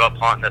grew up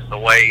hunting. That's the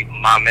way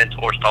my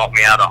mentors taught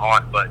me how to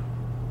hunt. But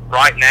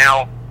right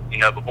now,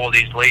 before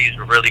these leaves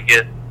really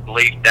get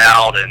leafed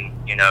out, and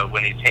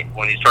when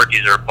these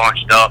turkeys are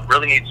bunched up,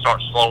 really need to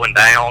start slowing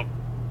down.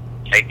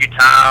 Take your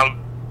time.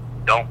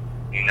 Don't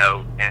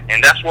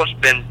and that's what's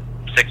been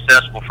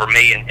successful for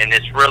me, and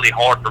it's really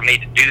hard for me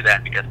to do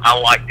that because I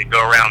like to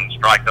go around and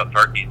strike up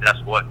turkeys.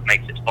 That's what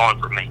makes it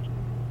fun for me.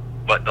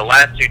 But the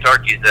last two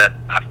turkeys that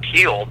I've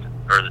killed,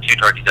 or the two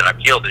turkeys that I've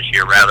killed this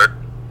year rather,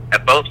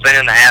 have both been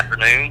in the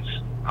afternoons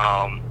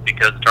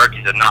because the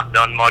turkeys have not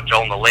done much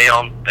on the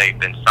limb. They've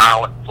been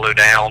silent, flew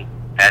down,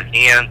 had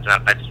hens,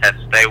 and I just had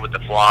to stay with the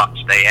flock,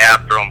 stay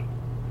after them,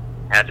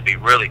 had to be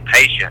really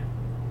patient.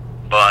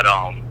 But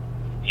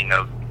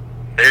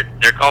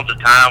there comes a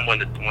time when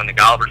the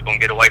gobbler's going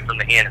to get away from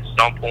the hen at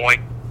some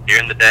point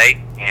during the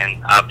day,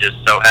 and I've just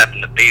so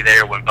happened to be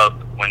there when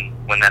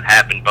that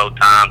happened both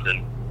times,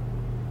 and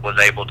was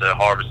able to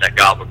harvest that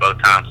gobbler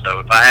both times. So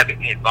if I have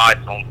any advice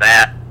on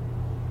that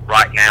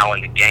right now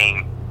in the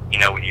game,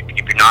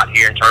 if you're not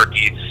hearing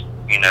turkeys,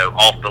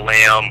 off the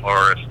limb,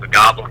 or if the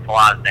gobbler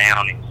flies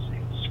down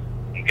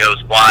and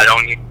goes quiet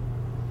on you,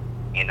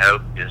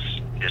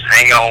 just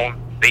hang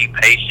on, be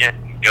patient.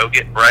 Go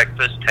get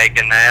breakfast, take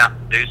a nap,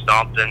 do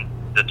something.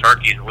 The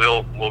turkeys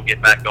will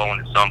get back going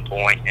at some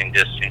point, and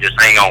just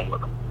hang on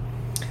with them.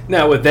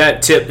 Now, with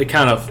that tip to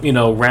kind of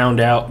round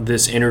out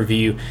this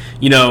interview,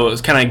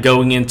 it's kind of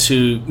going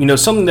into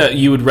something that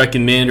you would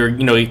recommend, or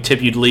a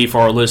tip you'd leave for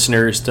our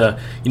listeners to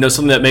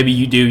something that maybe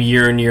you do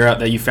year in year out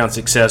that you found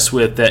success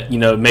with, that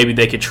maybe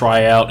they could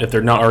try out if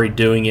they're not already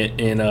doing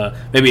it, and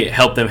maybe it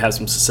help them have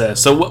some success.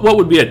 So what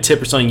would be a tip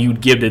or something you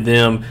would give to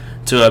them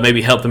to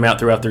maybe help them out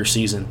throughout their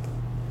season?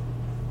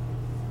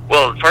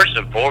 Well, first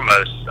and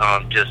foremost,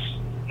 just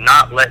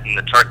not letting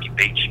the turkey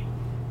beat you.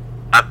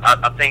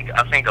 I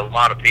think a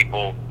lot of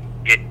people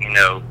get,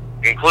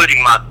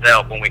 including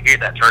myself, when we hear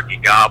that turkey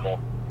gobble,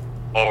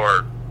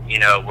 or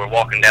we're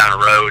walking down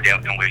the road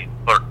and we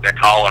put that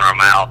call in our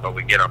mouth, or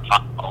we get our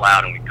call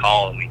out and we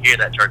call and we hear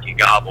that turkey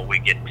gobble, we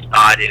get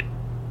excited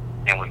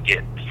and we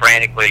get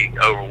frantically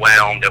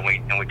overwhelmed, and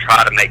we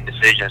try to make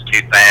decisions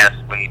too fast.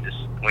 We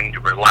need to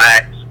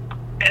relax,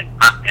 and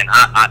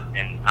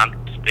I'm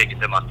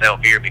speaking to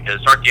myself here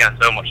because turkey hunting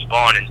is so much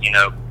fun, and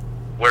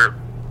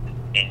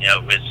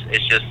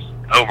it's just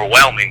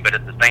overwhelming. But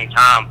at the same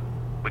time,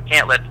 we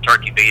can't let the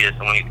turkey beat us,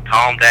 and we need to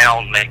calm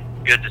down, make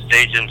good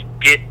decisions,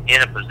 get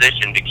in a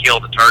position to kill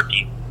the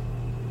turkey.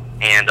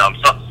 And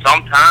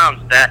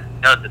sometimes that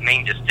doesn't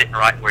mean just sitting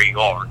right where you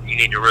are. You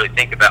need to really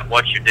think about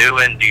what you're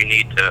doing. Do you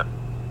need to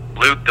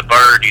loop the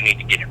bird? Do you need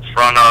to get in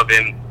front of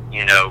him?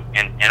 And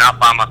I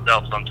find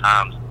myself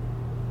sometimes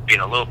being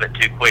a little bit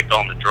too quick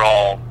on the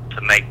draw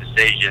to make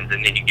decisions,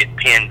 and then you get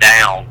pinned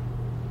down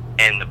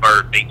and the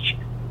bird beats you.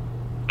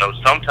 So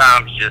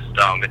sometimes just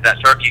if that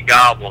turkey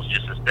gobbles,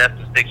 just assess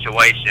the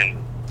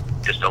situation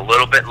just a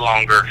little bit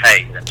longer.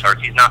 Hey, that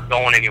turkey's not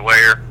going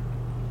anywhere.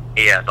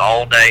 He has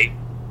all day.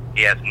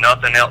 He has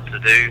nothing else to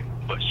do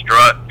but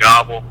strut,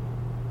 gobble,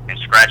 and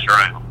scratch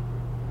around.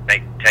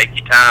 Take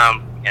your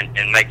time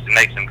and make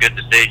some good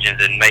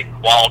decisions and make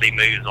quality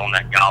moves on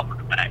that gobbler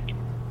to back.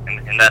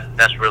 And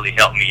that's really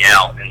helped me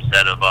out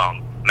instead of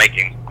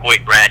making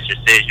quick, rash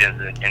decisions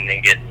and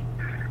then getting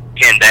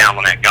pinned down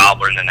on that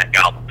gobbler, and then that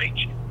gobbler beats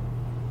you.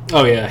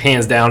 Oh yeah,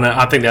 hands down.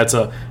 I think that's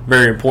a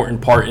very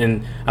important part,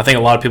 and I think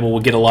a lot of people will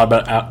get a lot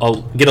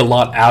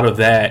out of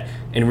that,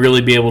 and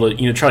really be able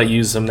to try to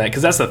use some of that,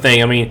 because that's the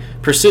thing. I mean,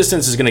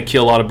 persistence is going to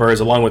kill a lot of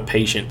birds, along with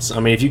patience. I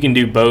mean, if you can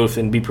do both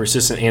and be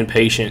persistent and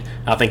patient,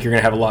 I think you're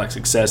going to have a lot of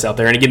success out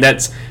there. And again,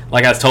 that's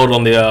like I told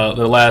on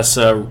the last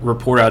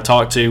reporter I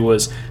talked to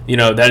was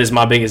that is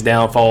my biggest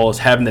downfall, is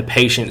having the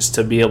patience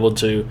to be able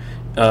to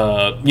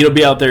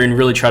be out there and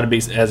really try to be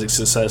as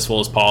successful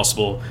as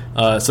possible.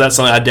 So that's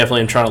something I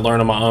definitely am trying to learn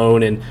on my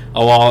own, and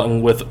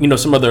along with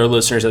some other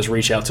listeners that's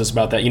reached out to us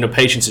about that.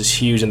 Patience is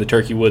huge in the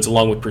turkey woods,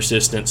 along with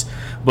persistence.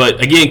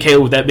 But again,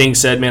 Caleb, with that being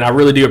said, man, I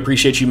really do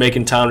appreciate you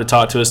making time to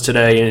talk to us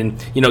today, and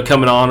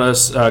coming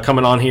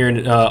on here,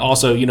 and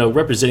also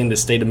representing the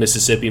state of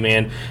Mississippi,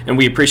 man. And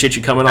we appreciate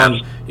you coming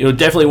on.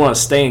 Definitely want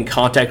to stay in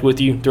contact with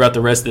you throughout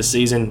the rest of the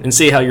season and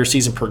see how your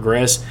season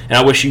progresses. And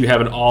I wish you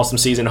have an awesome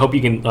season. I hope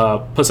you can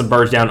put some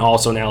birds down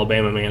also in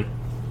Alabama, man.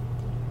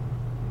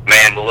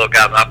 Well, look,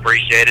 I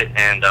appreciate it,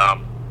 and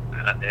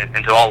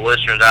to all the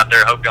listeners out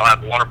there, hope y'all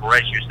have a wonderful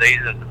rest of your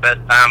season. It's the best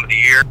time of the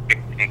year,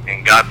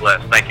 and God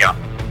bless. Thank y'all.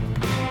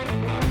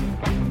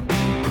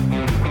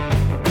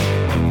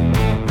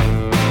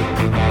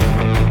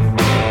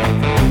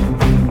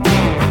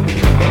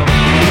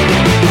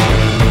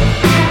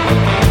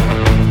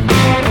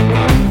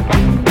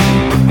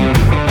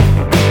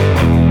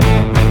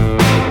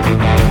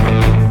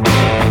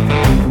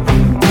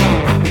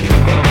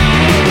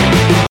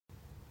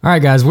 All right,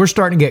 guys, we're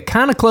starting to get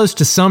kind of close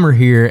to summer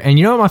here, and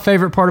you know what my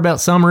favorite part about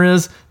summer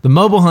is? The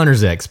Mobile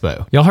Hunters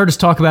Expo. Y'all heard us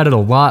talk about it a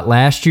lot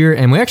last year,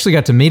 and we actually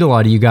got to meet a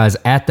lot of you guys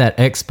at that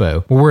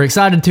expo. Well, we're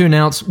excited to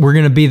announce we're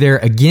going to be there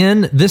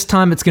again. This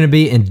time it's going to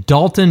be in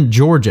Dalton,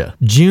 Georgia,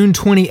 June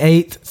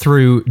 28th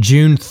through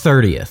June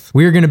 30th.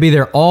 We are going to be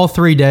there all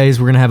 3 days.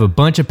 We're going to have a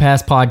bunch of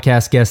past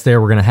podcast guests there.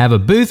 We're going to have a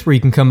booth where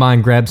you can come by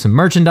and grab some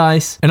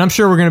merchandise, and I'm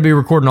sure we're going to be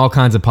recording all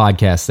kinds of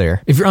podcasts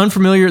there. If you're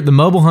unfamiliar, the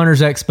Mobile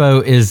Hunters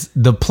Expo is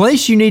the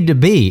place you need to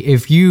be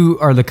if you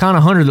are the kind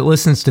of hunter that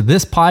listens to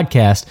this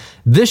podcast.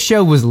 This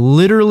show was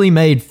literally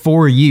made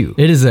for you.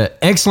 It is an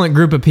excellent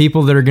group of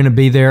people that are going to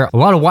be there. A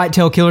lot of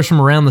whitetail killers from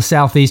around the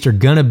Southeast are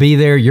going to be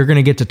there. You're going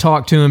to get to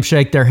talk to them,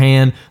 shake their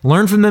hand,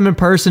 learn from them in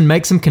person,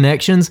 make some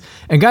connections.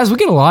 And guys, we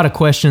get a lot of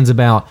questions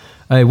about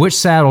which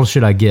saddle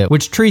should I get?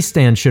 Which tree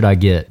stand should I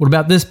get? What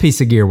about this piece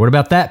of gear? What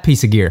about that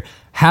piece of gear?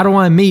 How do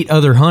I meet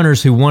other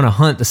hunters who want to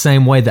hunt the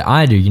same way that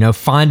I do? You know,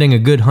 finding a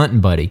good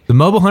hunting buddy. The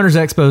Mobile Hunters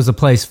Expo is a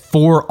place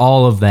for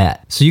all of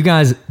that. So you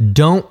guys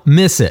don't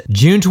miss it.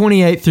 June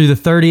 28th through the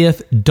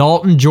 30th,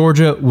 Dalton,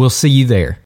 Georgia. We'll see you there.